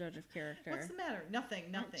 Terrible judge of character. What's the matter? Nothing.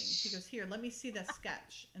 He goes, here, let me see that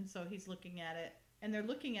sketch. And so he's looking at it. and they're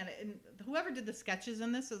looking at it. And whoever did the sketches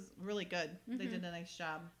in this is really good. They did a nice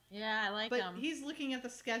job. Yeah, I like But them. he's looking at the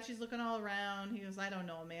sketch. He's looking all around. He goes, I don't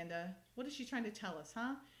know, Amanda. What is she trying to tell us,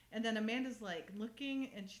 huh? And then Amanda's like looking,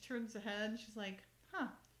 and she turns her head, and she's like, huh.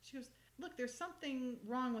 She goes, look, there's something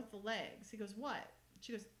wrong with the legs. He goes, what?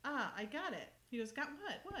 She goes, I got it. He goes, got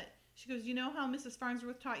what? What? She goes, you know how Mrs.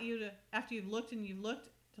 Farnsworth taught you to, after you've looked and you've looked,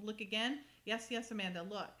 to look again? Yes, Amanda,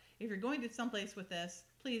 look. If you're going to someplace with this,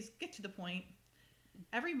 please get to the point.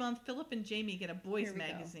 Every month, Philip and Jamie get a boys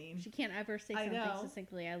magazine. She can't ever say something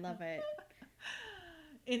succinctly. I love it.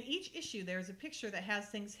 In each issue, there's a picture that has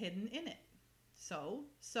things hidden in it. So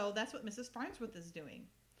that's what Mrs. Farnsworth is doing.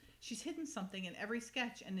 She's hidden something in every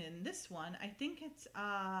sketch, and in this one, I think it's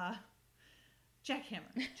jackhammer.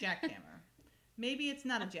 Maybe it's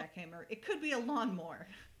not a jackhammer. It could be a lawnmower.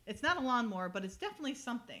 It's not a lawnmower, but it's definitely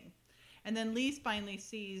something. And then Lee finally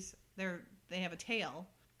sees they have a tail.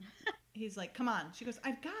 He's like, come on. She goes,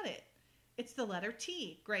 I've got it. It's the letter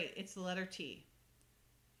T. Great, it's the letter T.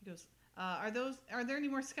 He goes, are there any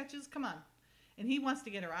more sketches? Come on. And he wants to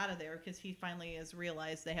get her out of there because he finally has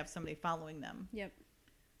realized they have somebody following them. Yep.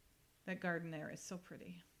 That garden there is so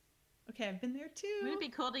pretty. Okay, I've been there too. Wouldn't it be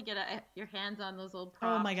cool to get your hands on those old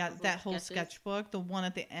props? Oh my God, that whole sketchbook, the one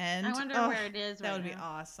at the end. I wonder where it is. That would be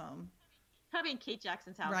awesome. Probably in Kate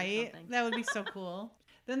Jackson's house, right? Or something. That would be so cool.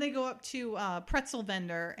 Then they go up to Pretzel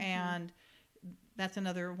Vendor, and that's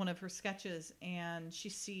another one of her sketches, and she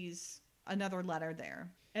sees another letter there.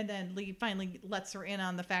 And then Lee finally lets her in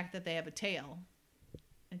on the fact that they have a tail.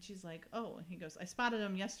 And she's like, oh, and he goes, I spotted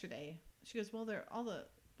them yesterday. She goes, well, they're all the...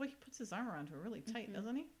 Boy, he puts his arm around her really tight,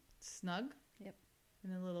 doesn't he? Snug. Yep.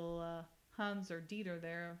 And then little Hans or Dieter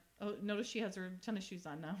there. Oh, notice she has her tennis shoes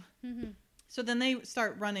on now. Mm-hmm. So then they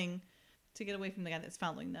start running to get away from the guy that's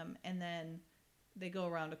following them. And then they go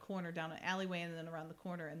around a corner, down an alleyway, and then around the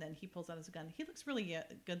corner. And then he pulls out his gun. He looks really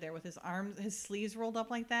good there with his arms, his sleeves rolled up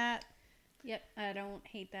like that. Yep. I don't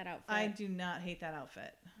hate that outfit. I do not hate that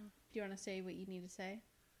outfit. Do you want to say what you need to say?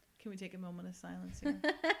 Can we take a moment of silence here?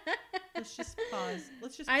 Let's just pause.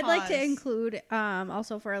 I'd like to include,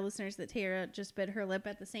 also for our listeners, that Tara just bit her lip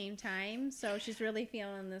at the same time. So she's really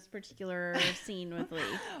feeling this particular scene with Lee.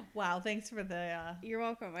 Wow, thanks for the... You're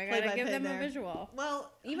welcome. I got to give them a visual.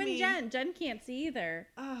 Well, even Jen can't see either.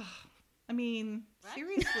 Oh, I mean,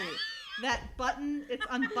 seriously. That button, it's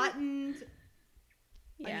unbuttoned.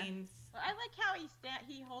 Yeah. I mean... Well, I like how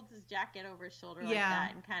he holds his jacket over his shoulder like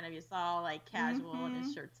that, and kind of just all like casual, and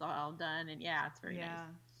his shirt's all done, and it's very nice.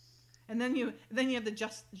 And then you have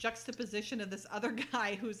the juxtaposition of this other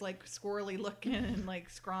guy who's like squirrely looking and like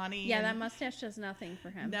scrawny. Yeah, that mustache does nothing for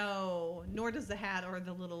him. No, nor does the hat or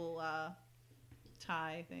the little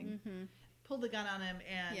tie thing. Mm-hmm. Pull the gun on him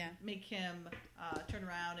and make him turn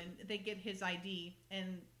around, and they get his ID,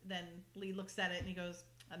 and then Lee looks at it and he goes,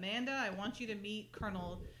 Amanda, I want you to meet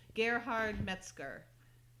Colonel Gerhard Metzger,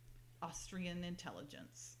 Austrian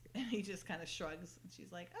intelligence. And he just kind of shrugs, and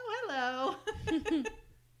she's like, oh, hello.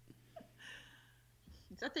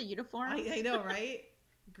 Is that the uniform? I know, right?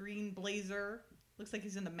 Green blazer. Looks like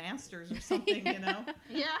he's in the Masters or something, you know?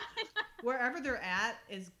 Yeah. Wherever they're at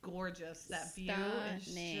is gorgeous. That view is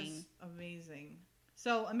just amazing.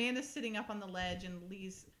 So Amanda's sitting up on the ledge, and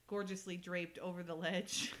Lee's gorgeously draped over the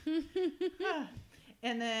ledge.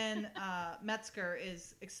 And then Metzger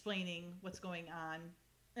is explaining what's going on.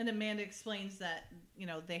 And Amanda explains that,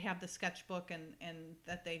 they have the sketchbook and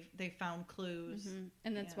that they found clues. Mm-hmm.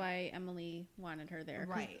 And that's why Emily wanted her there.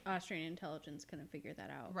 Right. Austrian intelligence couldn't figure that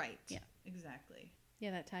out. Right. Yeah. Exactly. Yeah,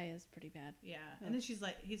 that tie is pretty bad. Yeah. And then he's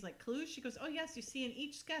like, clues? She goes, oh, yes, you see in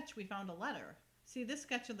each sketch we found a letter. See, this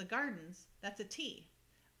sketch of the gardens, that's a T.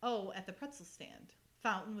 Oh, at the pretzel stand.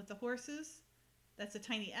 Fountain with the horses, that's a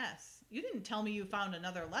tiny S. You didn't tell me you found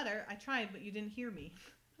another letter. I tried, but you didn't hear me.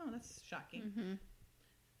 Oh, that's shocking. Mm-hmm.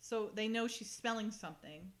 So they know she's spelling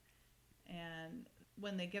something. And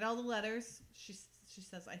when they get all the letters, she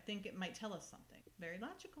says, I think it might tell us something. Very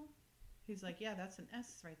logical. He's like, yeah, that's an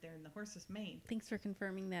S right there in the horse's mane. Thanks for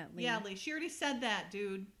confirming that, Lee. Yeah, Lee. She already said that,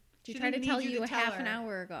 dude. She tried to tell you a half an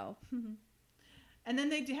hour ago. And then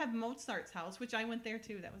they do have Mozart's house, which I went there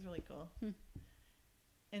too. That was really cool.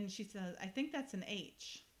 And she says, I think that's an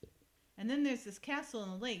H. And then there's this castle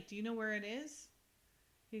in the lake. Do you know where it is?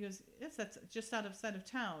 He goes, yes, that's just out of sight of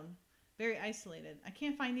town. Very isolated. I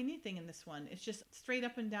can't find anything in this one. It's just straight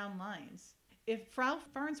up and down lines. If Frau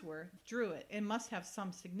Farnsworth drew it, it must have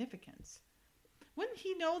some significance. Wouldn't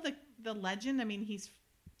he know the legend? I mean, he's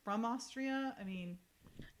from Austria. I mean...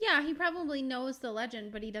 Yeah, he probably knows the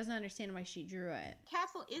legend, but he doesn't understand why she drew it.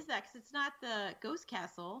 Castle is that? Because it's not the ghost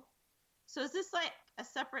castle. So is this like a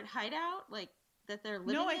separate hideout? Like that they're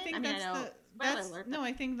living No, I in? think I that's know, the spoiler that's alert, no, but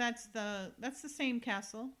I think that's the same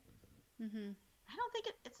castle. Mm-hmm. I don't think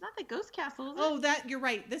it's not the ghost castle, is Oh, it? that you're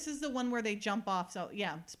right. This is the one where they jump off. So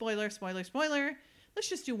yeah, spoiler. Let's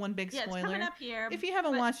just do one big Yeah, it's spoiler. coming up here. If you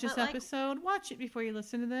haven't but- watched this but, like, episode, watch it before you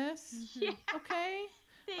listen to this. Yeah, Okay.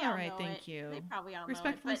 they All all right, know thank it. you. They probably all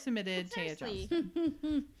Respectfully know it. submitted, but Taya seriously,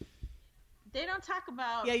 Johnson. They don't talk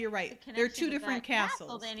about. Yeah, you're right. the They're two connection of different that castle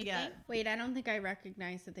castles. to anything. Yeah. Wait, I don't think I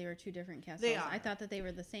recognized that they were two different castles. They are. I thought that they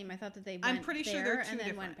were the same. I thought that they went I'm pretty sure there they're two and then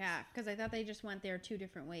different. went back because I thought they just went there two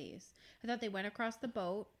different ways. I thought they went across the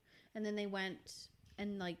boat and then they went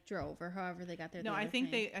and like drove or however they got there. No, the I other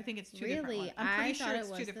think thing. I think it's two different really. ones. I'm pretty I sure thought it's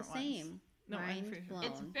it was two the different ones. same. No, I'm Mind pretty sure.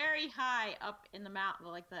 blown. It's very high up in the mountain,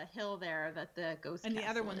 like the hill there that the ghost. And the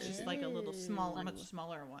other castle one's is. just like a little small, Ooh. much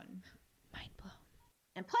smaller one. Mind blown.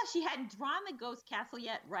 And plus, she hadn't drawn the ghost castle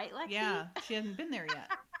yet, right, Lexi? Yeah, she hasn't been there yet.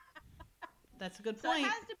 That's a good So point. it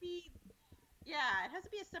has to be. Yeah, it has to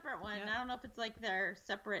be a separate one. Yeah. I don't know if it's like their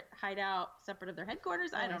separate hideout, separate of their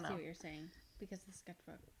headquarters. I don't see know. what you're saying because of the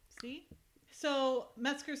sketchbook. See? So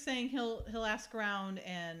Metzger's saying he'll ask around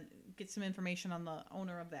and get some information on the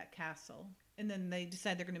owner of that castle. And then they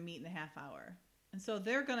decide they're going to meet in a half hour. And so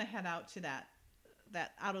they're going to head out to that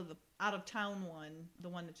out of town one, the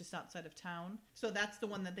one that's just outside of town. So that's the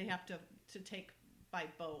one that they have to take by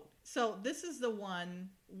boat. So this is the one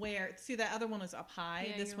where, see, that other one was up high.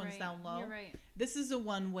 Yeah, This you're one's right. down low. You're right. This is the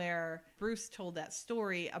one where Bruce told that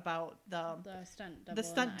story about the stunt double. the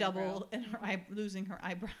stunt and double eyebrow. and her losing her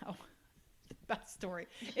eyebrow. Best story.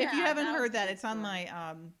 If Yeah, you haven't that was heard a that, good it's on story.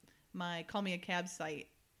 my Call Me a Cab site,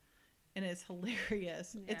 and it's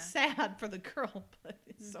hilarious. Yeah. It's sad for the girl, but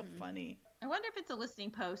it's so Mhm. funny. I wonder if it's a listening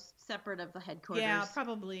post separate of the headquarters. Yeah,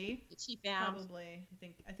 probably. that she found. Probably.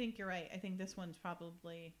 I think you're right. I think this one's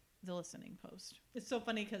probably the listening post. It's so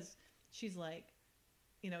funny because she's like,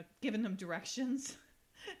 giving them directions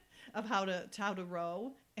of how to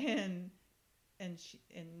row, and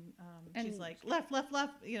she's like left,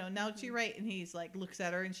 now to your right, and he's like looks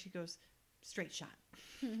at her, and she goes straight shot.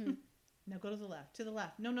 Now go to the left.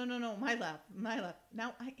 No, my left.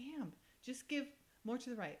 Now I am. Just give more to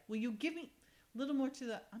the right. Will you give me a little more to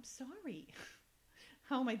the? I'm sorry.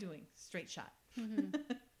 How am I doing? Straight shot.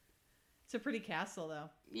 It's a pretty castle, though.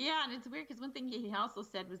 Yeah, and it's weird because one thing he also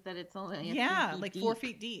said was that it's only 4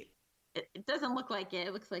 feet deep. It doesn't look like it.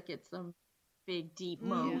 It looks like it's some big deep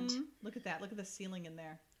moat. Mhm. Look at that. Look at the ceiling in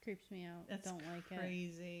there. Creeps me out. That's Don't like it.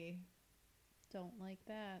 crazy. Don't like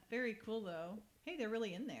that. Very cool, though. Hey, they're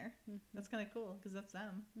really in there. Mhm. That's kind of cool because that's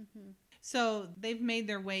them. Mhm. So they've made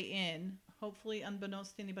their way in, hopefully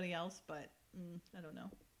unbeknownst to anybody else, but I don't know.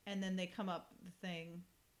 And then they come up the thing.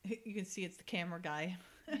 You can see it's the camera guy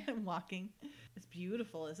walking. It's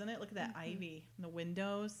beautiful, isn't it? Look at that ivy in the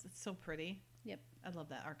windows. It's so pretty. Yep. I love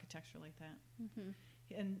that architecture like that. Mhm.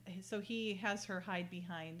 And so he has her hide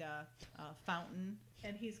behind a fountain,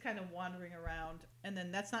 and he's kind of wandering around. And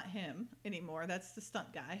then that's not him anymore. That's the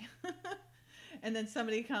stunt guy. And then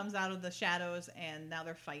somebody comes out of the shadows, and now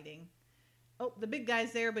they're fighting. Oh, the big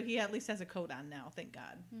guy's there, but he at least has a coat on now. Thank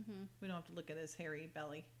God. Mhm. We don't have to look at his hairy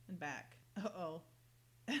belly and back. Uh-oh.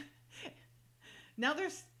 Now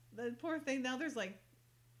there's the poor thing. Now there's like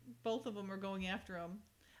both of them are going after him.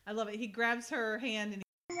 I love it. He grabs her hand and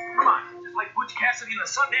Come on, just like Butch Cassidy and the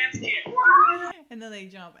Sundance Kid. and then they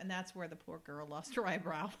jump, and that's where the poor girl lost her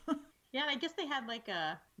eyebrow. Yeah, and I guess they had like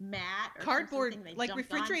a mat or Cardboard, something they like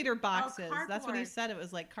jumped refrigerator on. boxes. Oh, That's what he cardboard. said. It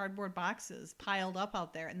was like cardboard boxes piled up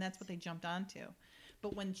out there, and that's what they jumped onto.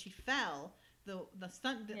 But when she fell, the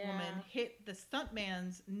stunt woman hit the stunt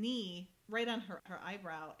man's knee right on her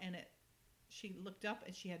eyebrow, and she looked up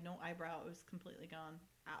and she had no eyebrow. It was completely gone.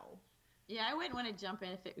 Ow. Yeah, I wouldn't want to jump in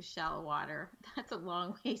if it was shallow water. That's a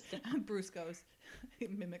long ways down. Bruce goes, he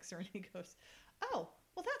mimics her, and he goes, "Oh,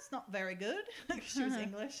 well, that's not very good." She was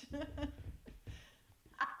English.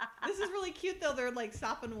 This is really cute, though. They're like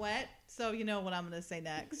sopping wet. So you know what I'm going to say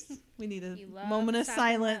next. We need a You love moment of sopping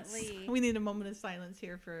silence. wetly. We need a moment of silence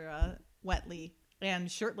here for Wetly and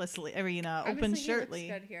shirtlessly. I mean, open Obviously, shirtly. He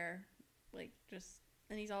looks good here. Like just,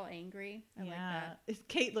 and he's all angry. I like that.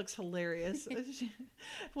 Kate looks hilarious.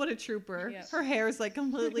 What a trooper. Yep. Her hair's like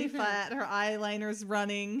completely flat. Her eyeliner's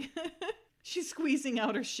running. She's squeezing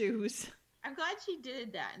out her shoes. I'm glad she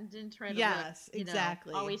did that and didn't try to Yes, look,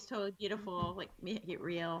 exactly. always totally beautiful, like make it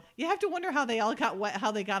real. You have to wonder how they all got wet, how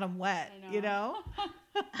they got them wet, I know. you know?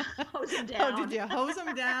 Hose them Oh, down. did you hose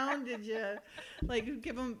them down? Did you, like,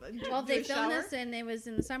 give them Well, do they a filmed shower? this and it was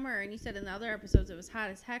in the summer, and you said in the other episodes it was hot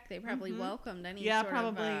as heck. They probably Mhm. welcomed any Yeah, sort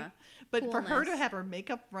probably. of But for her to coolness. have her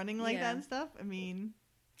makeup running like Yeah. that and stuff, I mean,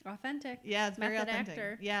 authentic. yeah, it's very Method authentic.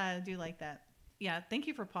 actor. Yeah, I do like that. Yeah, thank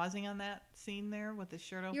you for pausing on that scene there with the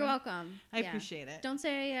shirt open. You're welcome. I Yeah. appreciate it. Don't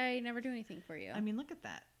say I never do anything for you. I mean, look at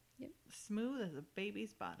that. Yep. Smooth as a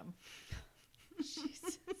baby's bottom.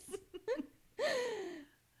 Jesus.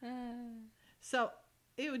 So,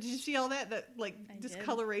 ew, did you see all that? That like I did.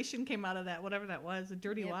 discoloration came out of that, whatever that was, the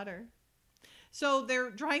dirty Yep. water. So they're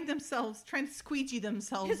drying themselves, trying to squeegee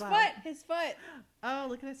themselves His out. foot. His foot. Oh,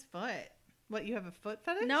 look at his foot. What, you have a foot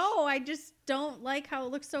fetish? No, I just don't like how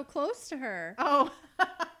it looks so close to her. Oh.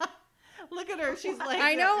 Look at her. She's like,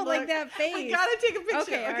 I know, like look. that face. I gotta take a picture.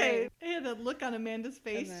 Okay, all Okay. right. I had a look on Amanda's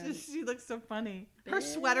face. then- She looks so funny. Her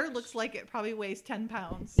sweater Bitch. looks like it probably weighs 10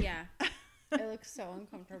 pounds. Yeah. It looks so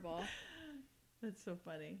uncomfortable. That's so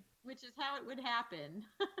funny. Which is how it would happen.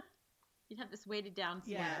 You'd have this weighted down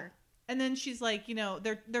Yeah. sweater. And then she's like,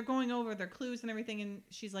 they're going over their clues and everything, and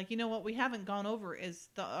she's like, what we haven't gone over is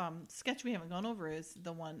the sketch we haven't gone over is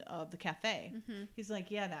the one of the cafe. Mm-hmm. He's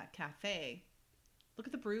like, yeah, that cafe. Look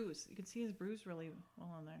at the bruise. You can see his bruise really well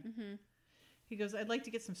on there. Mm-hmm. He goes, I'd like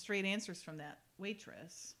to get some straight answers from that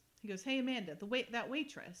waitress. He goes, hey, Amanda, that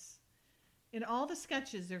waitress. In all the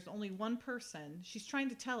sketches, there's only one person. She's trying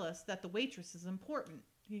to tell us that the waitress is important.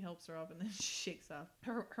 He helps her up and then she shakes off.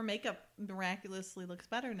 Her makeup miraculously looks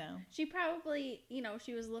better now. She probably,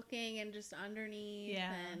 she was looking and just underneath.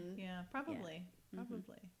 Yeah, And yeah, probably, Mhm.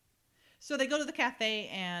 probably. So they go to the cafe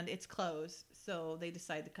and it's closed. So they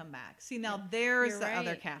decide to come back. See, now there's You're the right.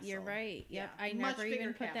 other castle. You're right. Yep. Yeah, I much never even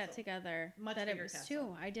bigger put that castle. together. Much that it bigger was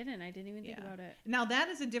castle. two. I didn't even think Yeah. about it. Now that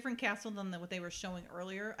is a different castle than what they were showing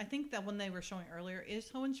earlier. I think that one they were showing earlier is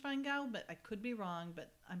Hohenschwangau, but I could be wrong.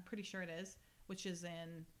 But I'm pretty sure it is, which is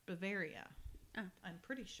in Bavaria. Oh. I'm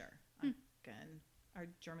pretty sure. Hmm. Again, our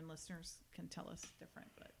German listeners can tell us different,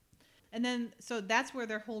 but. And then, so that's where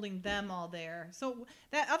they're holding them all there. So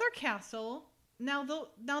that other castle, now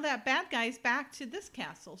that bad guy's back to this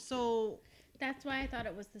castle. So, That's why I thought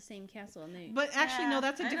it was the same castle. And they, but actually, no, Yeah,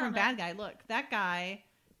 that's a I don't different know. bad guy. Look, that guy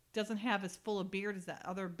doesn't have as full a beard as that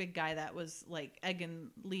other big guy that was like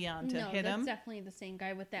egging Leon to no, hit that's him. definitely the same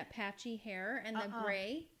guy with that patchy hair and the Uh-uh.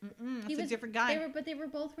 gray. Mm-mm, He that's a was- different guy. But they were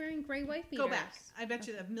both wearing gray wife beaters. Go back. I bet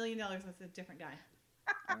you $1 million that's a different guy.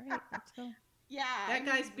 All right, let's go. Yeah. That I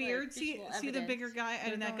guy's need, like, beard. See visual the evidence. bigger guy. I They're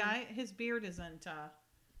mean, that going. guy. His beard isn't.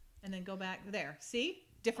 And then go back there. See,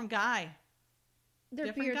 different guy. Their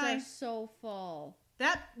Different beards guy. are so full.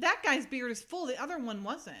 That guy's beard is full. The other one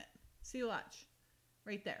wasn't. See, watch,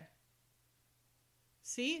 right there.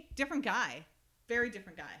 See, different guy. Very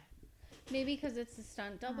different guy. Maybe because it's a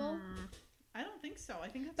stunt double. I don't think so. I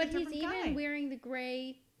think that's But a he's different even guy. wearing the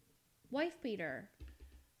gray wife beater.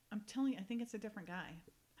 I'm telling you, I think it's a different guy.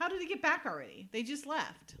 How did he get back already? They just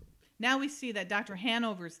left. Now we see that Dr.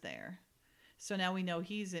 Hanover's there. So now we know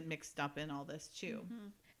he's mixed up in all this too.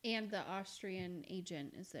 And the Austrian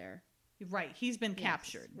agent is there. Right. He's been Yes,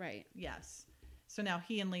 captured. Right. Yes. So now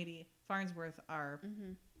he and Lady Farnsworth are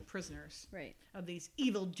prisoners Right. of these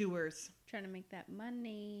evil doers. Trying to make that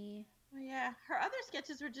money. Oh, yeah. Her other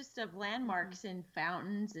sketches were just of landmarks and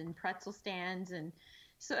fountains and pretzel stands. And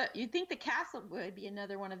so you'd think the castle would be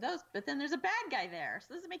another one of those, but then there's a bad guy there.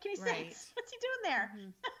 So it doesn't make any Right. sense. What's he doing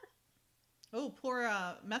there? Oh, poor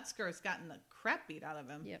Metzger's gotten the crap beat out of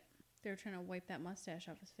him. Yep. They were trying to wipe that mustache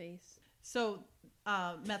off his face. So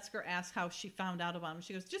Metzger asks how she found out about him.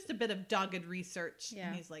 She goes, just a bit of dogged research. Yeah.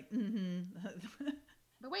 And he's like, mm-hmm.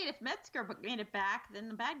 But wait, if Metzger made it back, then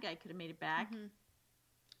the bad guy could have made it back.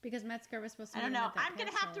 Because Metzger was supposed to I be don't in know. at that I'm going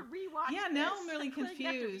to have to castle. rewatch Yeah, this. now I'm really I'm gonna have to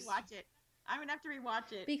confused. rewatch it. I'm going to have to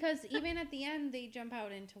rewatch it. Because even at the end, they jump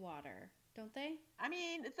out into water, don't they? I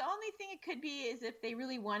mean, it's the only thing it could be is if they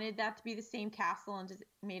really wanted that to be the same castle and just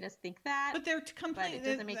made us think that. But they're completely.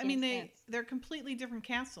 doesn't make I mean, any sense. they're completely different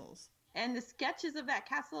castles. And the sketches of that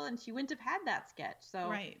castle, and she wouldn't have had that sketch. So,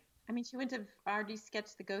 Right. I mean, she wouldn't have already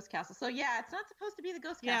sketched the ghost castle. So, yeah, it's not supposed to be the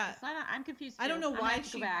ghost Yeah. castle. So I'm confused. I don't too. know I'm gonna why have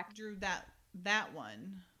to go she back. drew that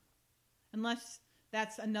one, unless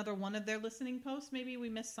that's another one of their listening posts. Maybe we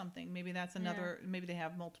missed something. Maybe that's another. Maybe they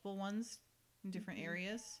have multiple ones in different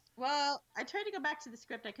areas. Well, I tried to go back to the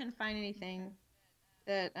script. I couldn't find anything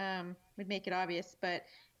that would make it obvious, but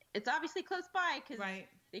it's obviously close by because Right.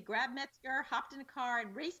 they grabbed Metzger, hopped in a car,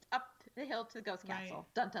 and raced up the hill to the ghost Right. castle.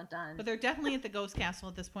 Dun dun dun. But they're definitely at the ghost castle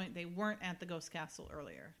at this point. They weren't at the ghost castle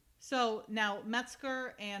earlier. So now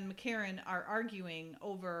Metzger and McCarran are arguing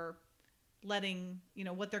over letting,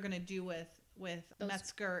 what they're going to do with Those-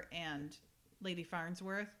 Metzger and Lady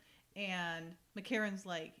Farnsworth. And McCarran's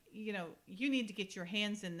like, you need to get your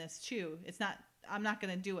hands in this too. I'm not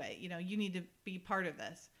going to do it. You need to be part of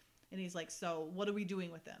this. And he's like, so what are we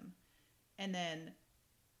doing with them? And then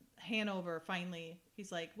Hanover finally,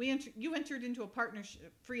 he's like, you entered into a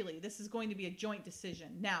partnership freely. This is going to be a joint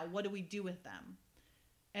decision. Now, what do we do with them?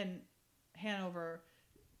 And Hanover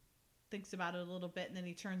thinks about it a little bit, and then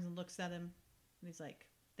he turns and looks at him, and he's like,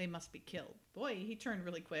 they must be killed. Boy, he turned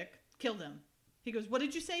really quick. Killed him. He goes, what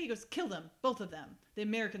did you say? He goes, kill them, both of them. The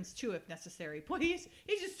Americans too, if necessary. Boy, he's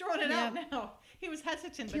just throwing it out now. He was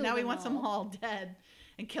hesitant, but now he wants them all dead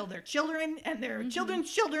and kill their children and their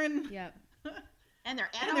children's children. Yep. And their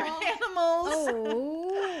animals.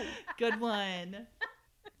 Oh. Good one.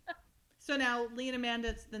 So now Lee and Amanda,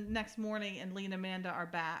 it's the next morning, and Lee and Amanda are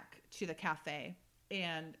back to the cafe.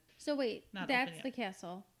 And So wait, Not that's open the yet.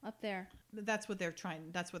 castle up there. that's what they're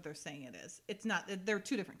saying it is. It's not, they're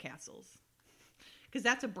two different castles. Because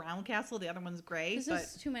that's a brown castle, the other one's gray. Because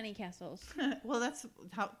there's too many castles. Well,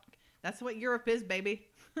 that's what Europe is, baby.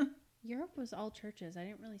 Europe was all churches. I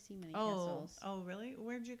didn't really see many Oh, castles. oh, really?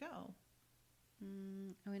 Where'd you go?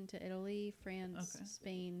 I went to Italy, France, Okay.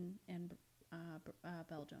 Spain, and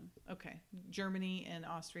Belgium. Okay. Germany and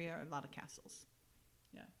Austria are a lot of castles.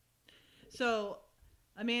 Yeah. So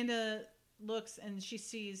Amanda looks and she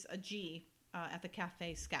sees a G at the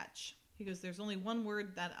cafe sketch. He goes, there's only one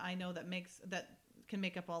word that I know that can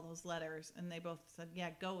make up all those letters. And they both said, yeah,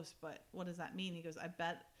 ghost, but what does that mean? He goes, I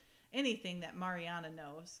bet anything that Mariana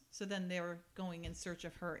knows. So then they were going in search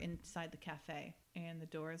of her inside the cafe, and the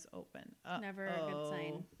door is open. Never a good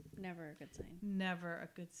sign. Never a good sign. Never a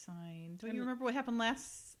good sign. Don't you remember what happened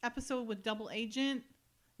last episode with Double Agent?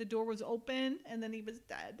 The door was open, and then he was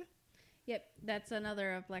dead. Yep, that's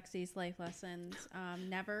another of Lexi's life lessons.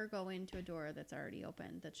 Never go into a door that's already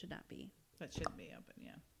open. That should not be. That shouldn't be open,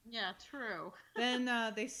 yeah. Yeah, true. Then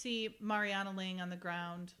they see Mariana lying on the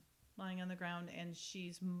ground, and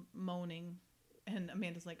she's moaning. And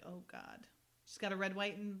Amanda's like, "Oh God!" She's got a red and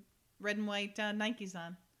white Nikes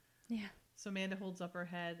on. Yeah. So Amanda holds up her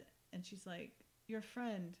head, and she's like, "Your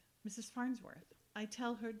friend, Mrs. Farnsworth. I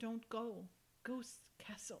tell her don't go. Ghost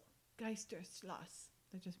Castle, Geisterschloss."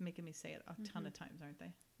 They're just making me say it a ton of times, aren't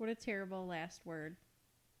they? What a terrible last word.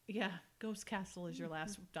 Yeah, Ghost Castle is your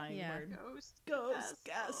last dying word. Ghost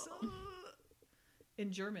Castle.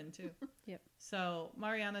 In German, too. Yep. So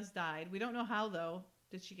Mariana's died. We don't know how, though.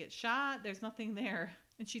 Did she get shot? There's nothing there.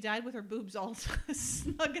 And she died with her boobs all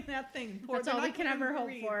snug in that thing. That's all we can ever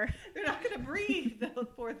hope for. They're not going to breathe, those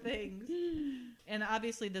poor things. And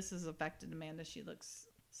obviously this has affected Amanda. She looks...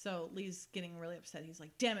 So Lee's getting really upset. He's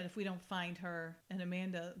like, damn it, if we don't find her. And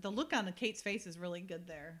Amanda... The look on Kate's face is really good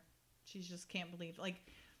there. She just can't believe... Like,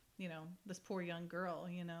 you know, this poor young girl,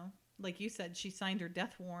 you know? Like you said, she signed her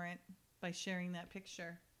death warrant by sharing that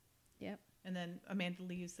picture. Yep. And then Amanda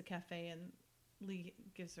leaves the cafe, and Lee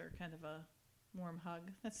gives her kind of a warm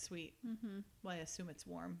hug. That's sweet. Mm-hmm. Well, I assume it's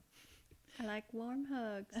warm. I like warm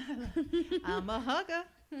hugs. I'm a hugger.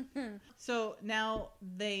 So now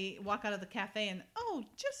they walk out of the cafe, and who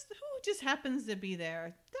just happens to be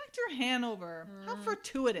there? Dr. Hanover. How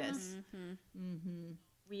fortuitous. Mm-hmm.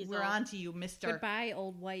 We're on to you, mister. Goodbye,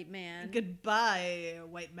 old white man. Goodbye,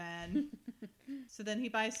 white man. So then he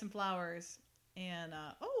buys some flowers, and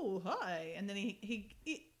oh, hi. And then he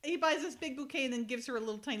buys this big bouquet and then gives her a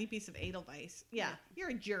little tiny piece of Edelweiss. Yeah,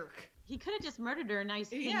 you're a jerk. He could have just murdered her and he's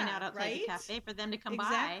hanging out outside the cafe for them to come by.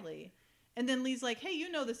 Exactly. And then Lee's like, hey, you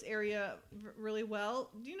know this area really well.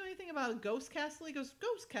 Do you know anything about a ghost castle? He goes,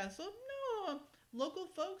 ghost castle? No. Local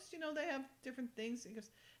folks, you know, they have different things. He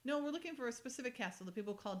goes, no, we're looking for a specific castle that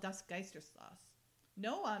people call Das Geisterschloss.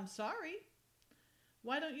 No, I'm sorry.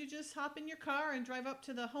 Why don't you just hop in your car and drive up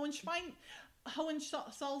to the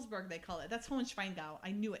Hohensalzburg, they call it. That's Hohenschweingau.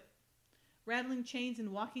 I knew it. Rattling chains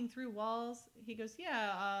and walking through walls. He goes,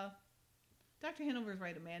 yeah, Dr. Hanover's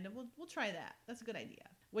right, Amanda. We'll try that. That's a good idea.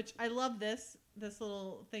 Which I love this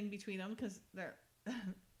little thing between them, because they're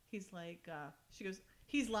he's like, she goes,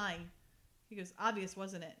 he's lying. He goes, obvious,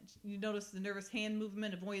 wasn't it? You noticed the nervous hand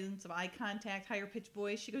movement, avoidance of eye contact, higher pitched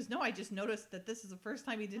voice. She goes, no, I just noticed that this is the first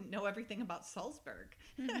time he didn't know everything about Salzburg.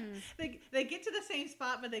 Mm-hmm. They get to the same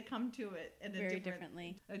spot, but they come to it in Very a different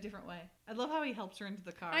way. I love how he helps her into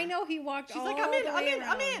the car. I know, he walked She's all like, the I'm way in.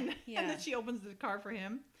 around. Yeah. And then she opens the car for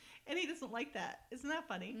him, and he doesn't like that. Isn't that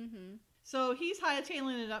funny? Mm-hmm. So he's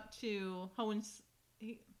hightailing it up to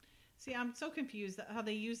See, I'm so confused how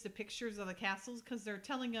they use the pictures of the castles, because they're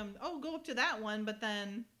telling him, oh, go up to that one, but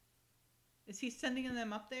then is he sending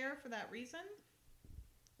them up there for that reason?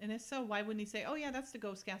 And if so, why wouldn't he say, oh, yeah, that's the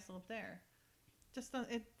ghost castle up there?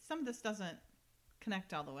 Some of this doesn't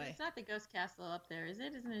connect all the way. It's not the ghost castle up there, is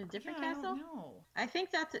it? Isn't it a different Yeah, castle? I don't know. I think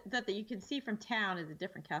that you can see from town is a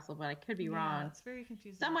different castle, but I could be wrong. It's very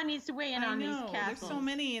confusing. Someone needs to weigh in on these castles. There's so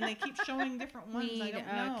many, and they keep showing different ones. Need I don't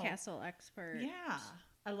know. a castle expert. Yeah.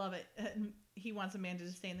 I love it. And he wants Amanda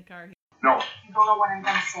to stay in the car. No, You don't know what I'm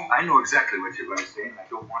going to say. I know exactly what you're going to say, and I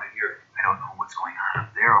don't want to hear it. I don't know what's going on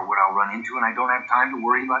up there or what I'll run into, and I don't have time to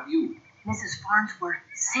worry about you. Mrs. Farnsworth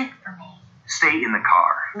sent for me. Stay in the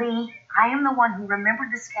car. Lee, I am the one who remembered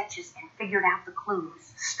the sketches and figured out the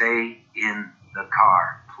clues. Stay in the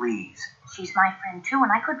car, please. She's my friend, too,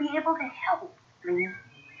 and I could be able to help. Lee,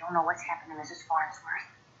 I don't know what's happened to Mrs. Farnsworth,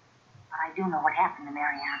 but I do know what happened to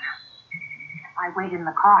Mariana. If I wait in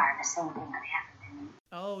the car, the same thing could happen to me.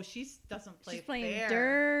 Oh, she doesn't play She's playing fair.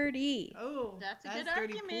 dirty. Oh, That's a good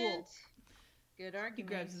dirty argument. pool. Good He argument.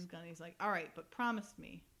 grabs his gun. He's like, all right, but promise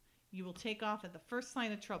me you will take off at the first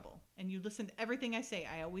sign of trouble and you listen to everything I say.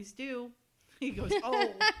 I always do. He goes,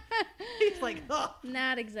 oh. He's like, oh.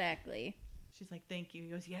 Not exactly. She's like, thank you. He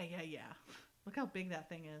goes, yeah. Look how big that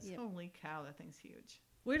thing is. Yep. Holy cow, that thing's huge.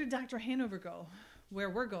 Where did Dr. Hanover go? Where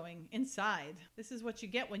we're going, inside. This is what you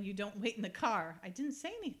get when you don't wait in the car. I didn't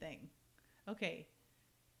say anything. Okay.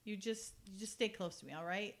 You just stay close to me, all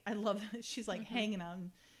right? I love that. She's like hanging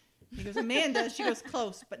on. He goes, Amanda. She goes,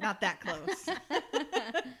 close, but not that close.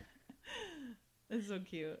 It's so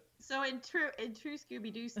cute. So in true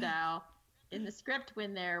Scooby-Doo style, in the script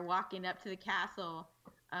when they're walking up to the castle,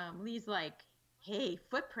 Lee's like, hey,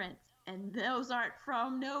 footprints, and those aren't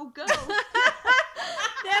from no ghost.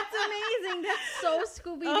 That's amazing. That's so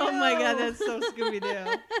Scooby-Doo. Oh my God, that's so Scooby-Doo.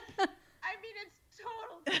 I mean, it's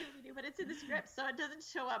total Scooby-Doo, but it's in the script, so it doesn't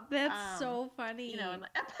show up. That's so funny. You know, in the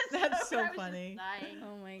episode. That's so I was just funny. dying.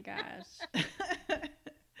 Oh my gosh.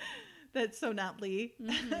 That's so not Lee.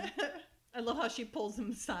 Mm-hmm. I love how she pulls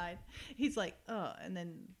him aside. He's like, oh, and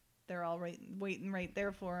then they're all waiting right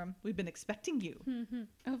there for him. We've been expecting you. Mm-hmm.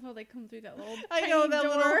 Oh, how they come through that little I tiny know, that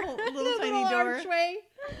door. little The tiny door. archway.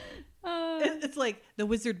 It's like, the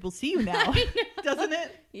wizard will see you now, doesn't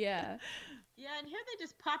it? Yeah. Yeah, and here they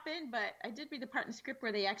just pop in, but I did read the part in the script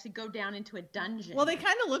where they actually go down into a dungeon. Well, they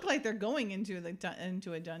kind of look like they're going into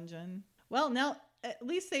a dungeon. Well, now at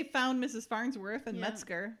least they found Mrs. Farnsworth and Yeah.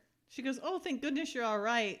 Metzger. She goes, oh, thank goodness you're all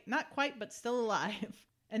right. Not quite, but still alive.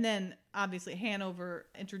 And then, obviously, Hanover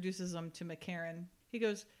introduces them to McCarran. He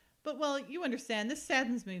goes, but, well, you understand, this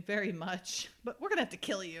saddens me very much, but we're going to have to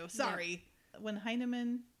kill you. Sorry. When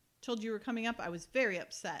Heinemann told you were coming up, I was very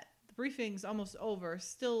upset. The briefing's almost over.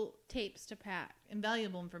 Still Tapes to pack.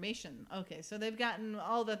 invaluable information. Okay, so they've gotten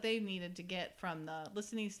all that they needed to get from the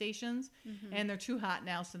listening stations, and they're too hot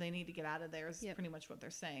now, so they need to get out of there is Yep. pretty much what they're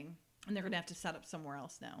saying. And they're going to have to set up somewhere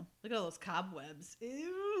else now. Look at all those cobwebs.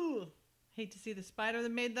 Ew. Hate to see the spider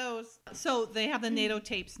that made those. So they have the NATO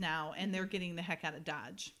tapes now, and they're getting the heck out of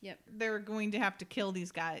Dodge. Yep. They're going to have to kill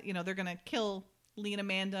these guys. You know, they're going to kill Lee and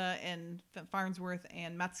Amanda and Farnsworth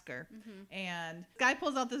and Metzger. And the guy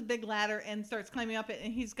pulls out this big ladder and starts climbing up it,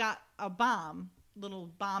 and he's got a little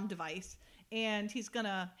bomb device, and he's going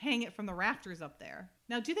to hang it from the rafters up there.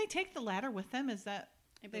 Now, do they take the ladder with them? Is that...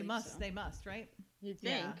 I They believe must, so. they must, right? You'd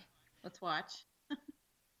think. Yeah. Let's watch.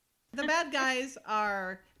 The bad guys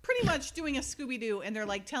are pretty much doing a Scooby-Doo, and they're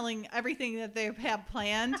like telling everything that they have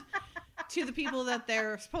planned to the people that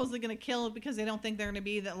they're supposedly going to kill because they don't think they're going to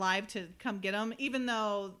be alive to come get them. Even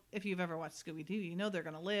though, if you've ever watched Scooby-Doo, you know they're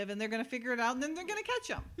going to live, and they're going to figure it out, and then they're going to catch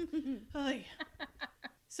them.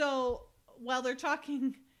 So while they're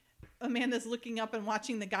talking, Amanda's looking up and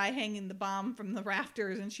watching the guy hanging the bomb from the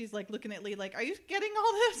rafters, and she's like looking at Lee like, are you getting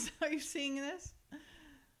all this? Are you seeing this?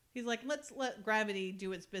 He's like, let's let gravity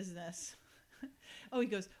do its business. He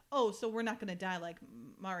goes, oh, so we're not going to die like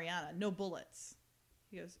Mariana. No bullets.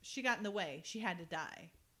 He goes, she got in the way. She had to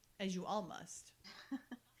die, as you all must.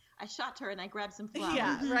 I shot her and I grabbed some flowers.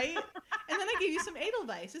 Yeah, right? And then I gave you some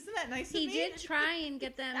Edelweiss. Isn't that nice He of me? did try and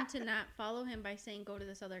get them to not follow him by saying go to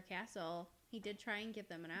this other castle. He did try and get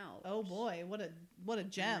them out. Oh boy, what a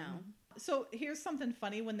gem. know. So here's something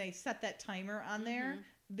funny when they set that timer on there.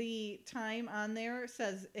 The time on there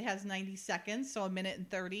says it has 90 seconds, so a minute and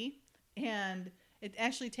 30, and it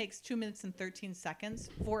actually takes 2 minutes and 13 seconds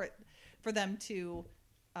for it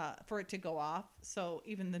to go off. So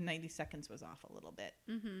even the 90 seconds was off a little bit.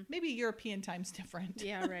 Maybe European time's different.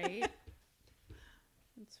 Yeah, right.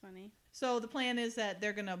 That's funny. So the plan is that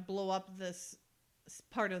they're gonna blow up this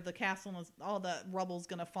part of the castle, and all the rubble's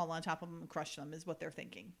gonna fall on top of them and crush them. Is what they're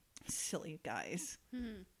thinking. Silly guys.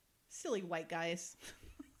 Silly white guys.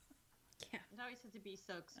 Yeah. It always has to be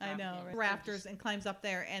so I extravagant. know. So Rafters just- and climbs up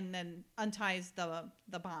there and then unties the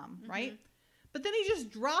bomb, right? But then he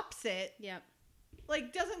just drops it. Yep.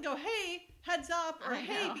 Like, doesn't go, hey, heads up, or I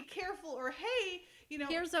hey, know. be careful, or hey,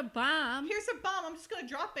 Here's a bomb. here's a bomb, I'm just going to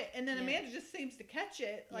drop it. And then Yeah. Amanda just seems to catch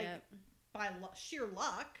it, like, Yep. by sheer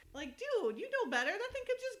luck. Like, dude, you know better. That thing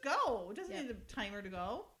could just go. It doesn't Yep. need a timer to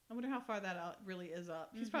go. I wonder how far that out really is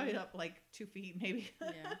up. He's probably up like 2 feet, maybe.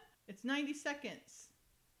 Yeah. It's 90 seconds.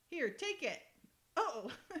 Here, take it.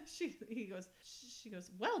 Oh, she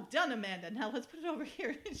goes, well done, Amanda. Now let's put it over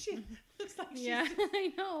here. And she looks like she's Yeah,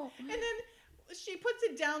 I know. And then she puts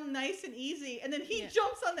it down nice and easy. And then he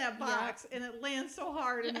jumps on that box and it lands so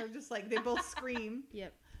hard. And they're just like, they both scream.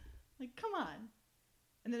 Yep. Like, come on.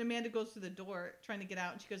 And then Amanda goes to the door trying to get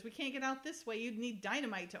out. And she goes, we can't get out this way. You'd need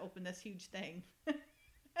dynamite to open this huge thing.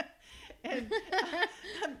 And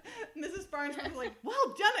Mrs. Barnes was like,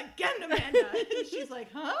 well done again, Amanda. And she's like,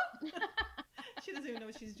 huh? She doesn't even know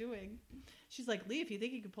what she's doing. She's like, Lee, if you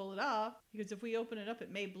think you can pull it off, because if we open it up,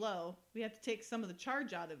 it may blow. We have to take some of the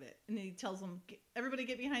charge out of it. And then he tells them, everybody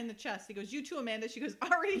get behind the chest. He goes, you too, Amanda. She goes,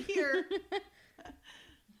 already here.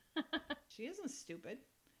 She isn't stupid.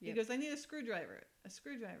 He goes, I need a screwdriver.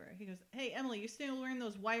 He goes, hey, Emily, you still wearing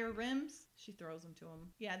those wire rims? She throws them to him.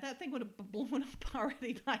 Yeah, that thing would have blown up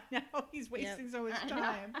already by now. He's wasting so much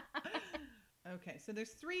time. Okay, so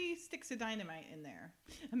there's 3 sticks of dynamite in there.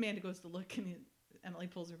 Amanda goes to look and Emily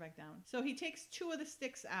pulls her back down. So he takes 2 of the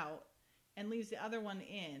sticks out and leaves the other one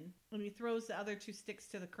in. And he throws the other 2 sticks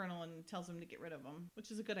to the colonel and tells him to get rid of them,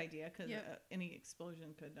 which is a good idea because any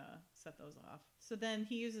explosion could set those off. So then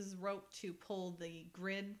he uses rope to pull the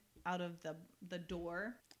grid out of the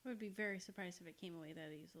door. I would be very surprised if it came away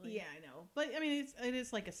that easily. Yeah, I know. But, I mean, it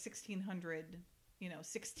is like a 1600,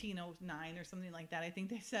 1609 or something like that, I think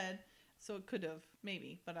they said. So it could have,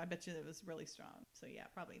 maybe, but I bet you it was really strong. So yeah,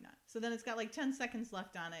 probably not. So then it's got like 10 seconds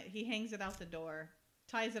left on it. He hangs it out the door,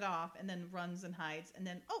 ties it off, and then runs and hides. And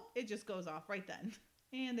then, it just goes off right then.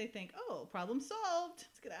 And they think, problem solved.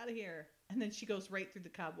 Let's get out of here. And then she goes right through the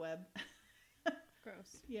cobweb.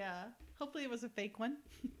 Gross. Yeah. Hopefully it was a fake one.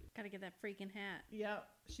 Gotta get that freaking hat. Yep.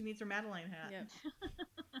 She needs her Madeline hat. Yep.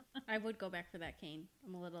 I would go back for that cane.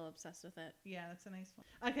 I'm a little obsessed with it. Yeah, that's a nice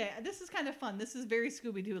one. Okay, this is kind of fun. This is very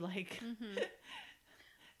Scooby-Doo-like. Mm-hmm.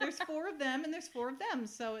 There's 4 of them and there's 4 of them,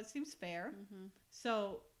 so it seems fair. Mm-hmm.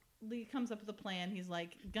 So Lee comes up with a plan. He's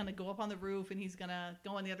like gonna go up on the roof and he's gonna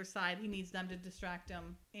go on the other side. He needs them to distract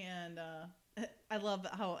him. And I love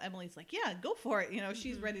how Emily's like, yeah, go for it.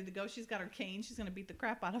 She's ready to go. She's got her cane. She's gonna beat the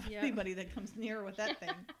crap out of anybody that comes near her with that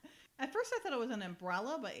thing. At first I thought it was an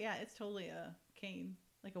umbrella, but yeah, it's totally a cane.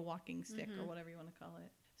 Like a walking stick or whatever you want to call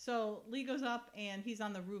it. So Lee goes up and he's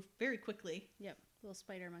on the roof very quickly. Yep, little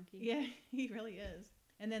spider monkey. Yeah, he really is.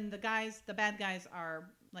 And then the bad guys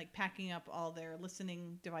are like packing up all their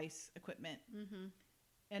listening device equipment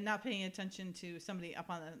and not paying attention to somebody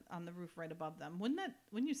up on the roof right above them. Wouldn't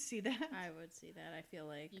you see that? I would see that. I feel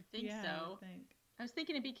like. You think so? I was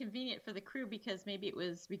thinking it'd be convenient for the crew because maybe it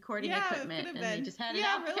was recording equipment and they just had it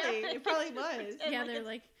out there. Yeah, really. It probably was. Yeah, they're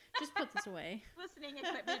like, just put this away. Listening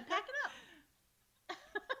equipment, pack it up.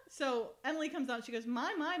 So Emily comes out. She goes,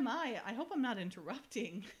 my, I hope I'm not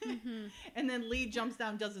interrupting. And then Lee jumps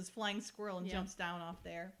down, does his flying squirrel and jumps down off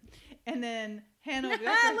there. And then Hanover. Look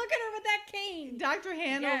at her with that cane. Dr.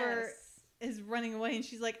 Hanover is running away and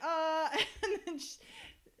she's like, and then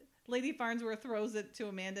Lady Farnsworth throws it to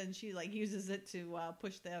Amanda and she like uses it to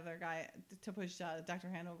push the other guy, to push Dr.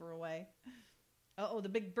 Hanover away. The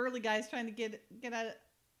big burly guy's trying to get at it.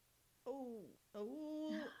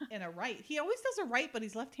 And a right. He always does a right, but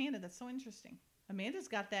he's left-handed. That's so interesting. Amanda's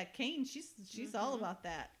got that cane. She's all about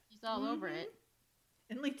that. She's all over it.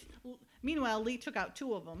 And meanwhile, Lee took out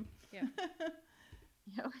 2 of them. Yeah.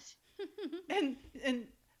 And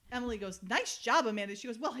Emily goes, nice job, Amanda. She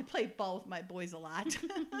goes, well, I played ball with my boys a lot.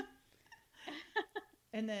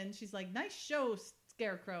 And then she's like, nice show,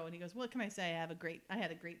 Scarecrow. And he goes, what can I say? I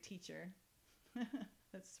had a great teacher.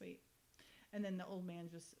 That's sweet. And then the old man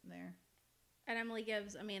just sitting there. And Emily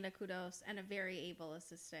gives Amanda kudos and a very able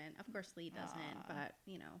assistant. Of course, Lee doesn't, but,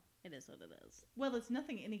 it is what it is. Well, it's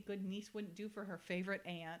nothing any good niece wouldn't do for her favorite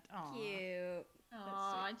aunt. Aww. Cute.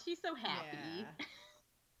 Aww, and she's so happy. Yeah.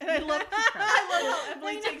 And I love how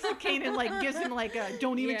Emily takes the cane and like gives him like a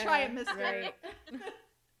don't even try it, mister. Right.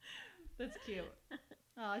 That's cute.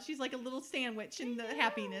 She's like a little sandwich in the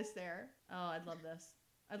happiness there. Oh, I love this.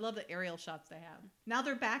 I love the aerial shots they have. Now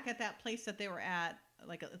they're back at that place that they were at.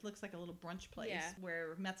 It looks like a little brunch place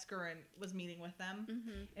where Metzger was meeting with them.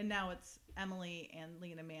 And now it's Emily and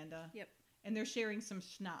Lee and Amanda. Yep. And they're sharing some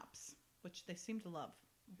schnapps, which they seem to love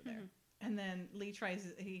over there. And then Lee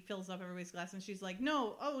he fills up everybody's glass and she's like,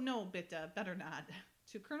 no, bitte, better not.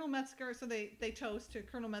 To Colonel Metzger, so they toast to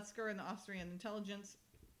Colonel Metzger and the Austrian intelligence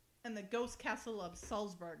and the ghost castle of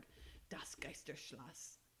Salzburg, das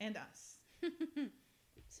Geisterschloss, and us.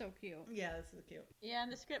 So cute. Yeah, this is cute. Yeah,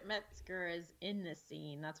 and the script Metzger is in this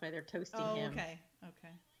scene. That's why they're toasting him. Okay.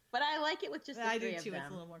 But I like it with just the I three do of too. them. It's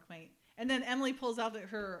a little more quaint. And then Emily pulls out a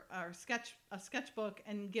sketchbook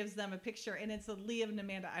and gives them a picture, and it's a Liam and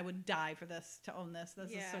Amanda. I would die for this, to own this.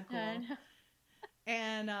 This is so cool.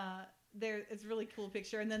 And it's a really cool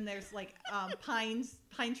picture. And then there's like pine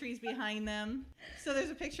trees behind them. So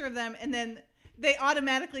there's a picture of them, and then they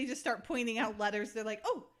automatically just start pointing out letters. They're like,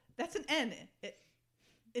 "Oh, that's an N.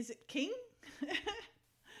 Is it King?"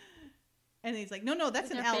 And he's like, "No,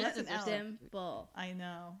 that's an L. That's an L." Simple. I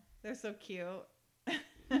know. They're so cute.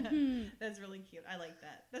 That's really cute. I like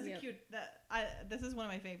that. That's a cute. This is one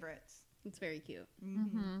of my favorites. It's very cute.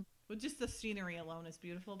 Mm-hmm. Well, just the scenery alone is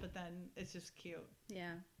beautiful, but then it's just cute.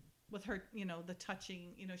 Yeah. With her, the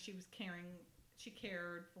touching. She was caring. She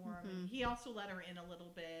cared for him. And he also let her in a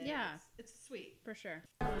little bit. Yeah. It's sweet. For sure.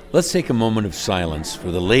 Let's take a moment of silence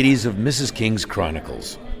for the ladies of Mrs. King's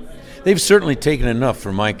Chronicles. They've certainly taken enough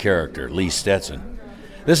for my character, Lee Stetson.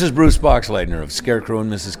 This is Bruce Boxleitner of Scarecrow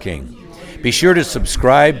and Mrs. King. Be sure to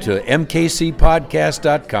subscribe to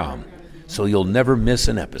mkcpodcast.com so you'll never miss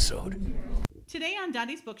an episode. Today on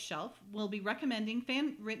Daddy's Bookshelf, we'll be recommending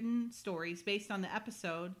fan-written stories based on the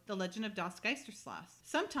episode, The Legend of Das Geisterschloss.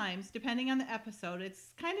 Sometimes, depending on the episode,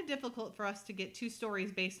 it's kind of difficult for us to get 2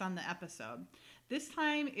 stories based on the episode. This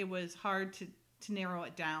time, it was hard to narrow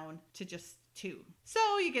it down to just 2. So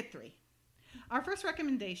you get 3. Our first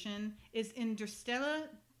recommendation is In der Stille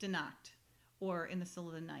der Nacht, or In the Still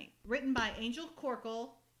of the Night, written by Angel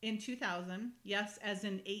Korkel in 2000, yes, as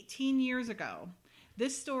in 18 years ago.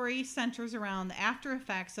 This story centers around the after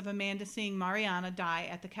effects of Amanda seeing Mariana die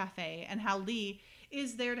at the cafe and how Lee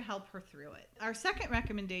is there to help her through it. Our second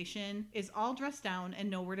recommendation is All Dressed Down and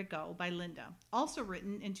Nowhere to Go by Linda, also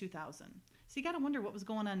written in 2000. So you got to wonder what was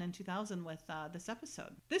going on in 2000 with this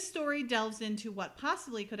episode. This story delves into what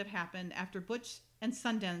possibly could have happened after Butch and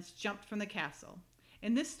Sundance jumped from the castle.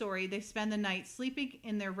 In this story, they spend the night sleeping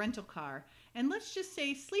in their rental car, and let's just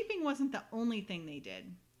say sleeping wasn't the only thing they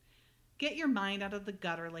did. Get your mind out of the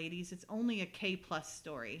gutter, ladies. It's only a K+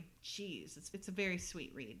 story. Jeez, it's a very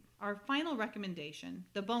sweet read. Our final recommendation,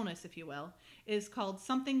 the bonus if you will, is called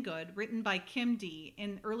Something Good, written by Kim D.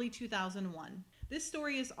 in early 2001. This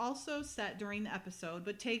story is also set during the episode,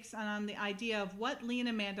 but takes on the idea of what Lee and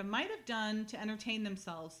Amanda might have done to entertain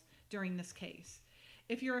themselves during this case.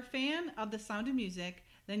 If you're a fan of The Sound of Music,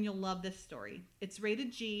 then you'll love this story. It's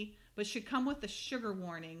rated G, but should come with a sugar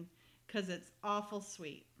warning because it's awful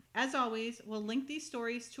sweet. As always, we'll link these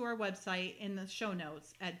stories to our website in the show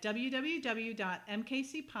notes at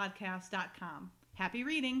www.mkcpodcast.com. Happy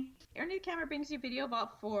reading! Air New Camera brings you Video Vault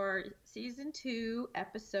for Season 2,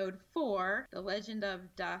 Episode 4, The Legend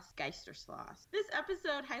of Das Geisterschloss. This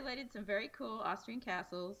episode highlighted some very cool Austrian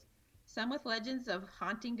castles, some with legends of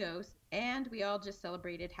haunting ghosts, and we all just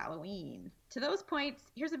celebrated Halloween. To those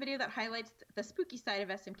points, here's a video that highlights the spooky side of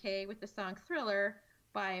SMK with the song Thriller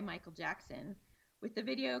by Michael Jackson, with the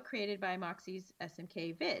video created by Moxie's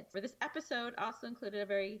SMK Vids. For this episode also included a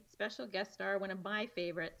very special guest star, one of my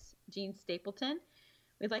favorites, Jean Stapleton.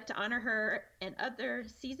 We'd like to honor her and other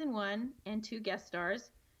Season 1 and 2 guest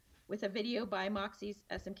stars with a video by Moxie's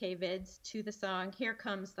SMK Vids to the song Here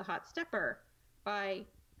Comes the Hot Stepper by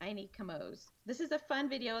Aini Kamoze. This is a fun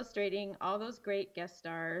video illustrating all those great guest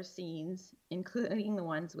star scenes, including the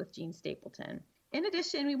ones with Jean Stapleton. In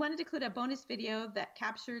addition, we wanted to include a bonus video that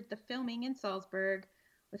captured the filming in Salzburg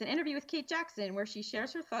with an interview with Kate Jackson where she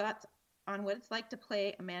shares her thoughts on what it's like to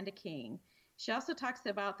play Amanda King. She also talks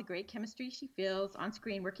about the great chemistry she feels on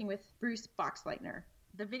screen working with Bruce Boxleitner.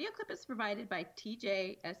 The video clip is provided by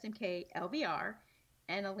TJ SMK LVR,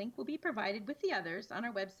 and a link will be provided with the others on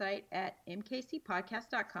our website at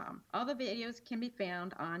mkcpodcast.com. All the videos can be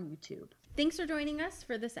found on YouTube. Thanks for joining us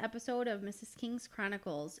for this episode of Mrs. King's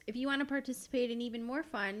Chronicles. If you want to participate in even more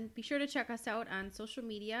fun, be sure to check us out on social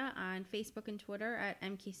media on Facebook and Twitter at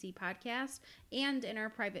MKC Podcast and in our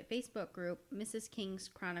private Facebook group, Mrs. King's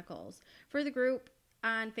Chronicles. For the group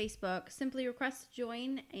on Facebook, simply request to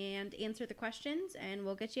join and answer the questions and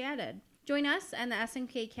we'll get you added. Join us and the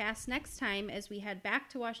SMK cast next time as we head back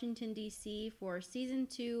to Washington, D.C. for Season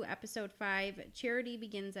 2, Episode 5, Charity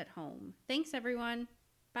Begins at Home. Thanks, everyone.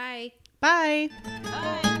 Bye. Bye!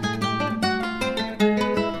 Bye!